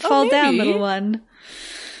fall down, little one.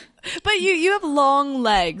 But you have long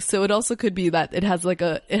legs, so it also could be that it has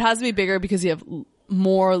to be bigger because you have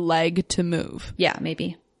more leg to move. Yeah,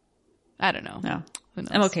 maybe. I don't know. No.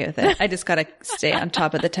 I'm okay with it. I just gotta stay on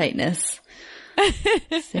top of the tightness.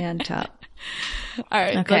 Stay on top. All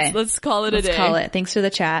right. Okay. Let's call it a day. Let's call it. Thanks for the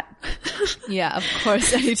chat. Yeah, of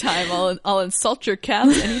course. Anytime. I'll insult your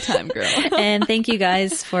calves anytime, girl. And thank you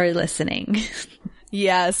guys for listening.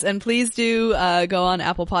 Yes. And please do, go on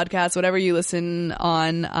Apple Podcasts, whatever you listen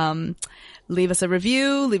on, leave us a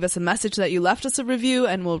review, leave us a message that you left us a review,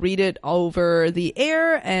 and we'll read it over the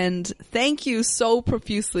air. And thank you so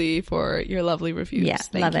profusely for your lovely reviews. Yeah,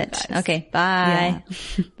 Thank love you it. guys. Okay, bye.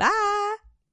 Yeah. Bye.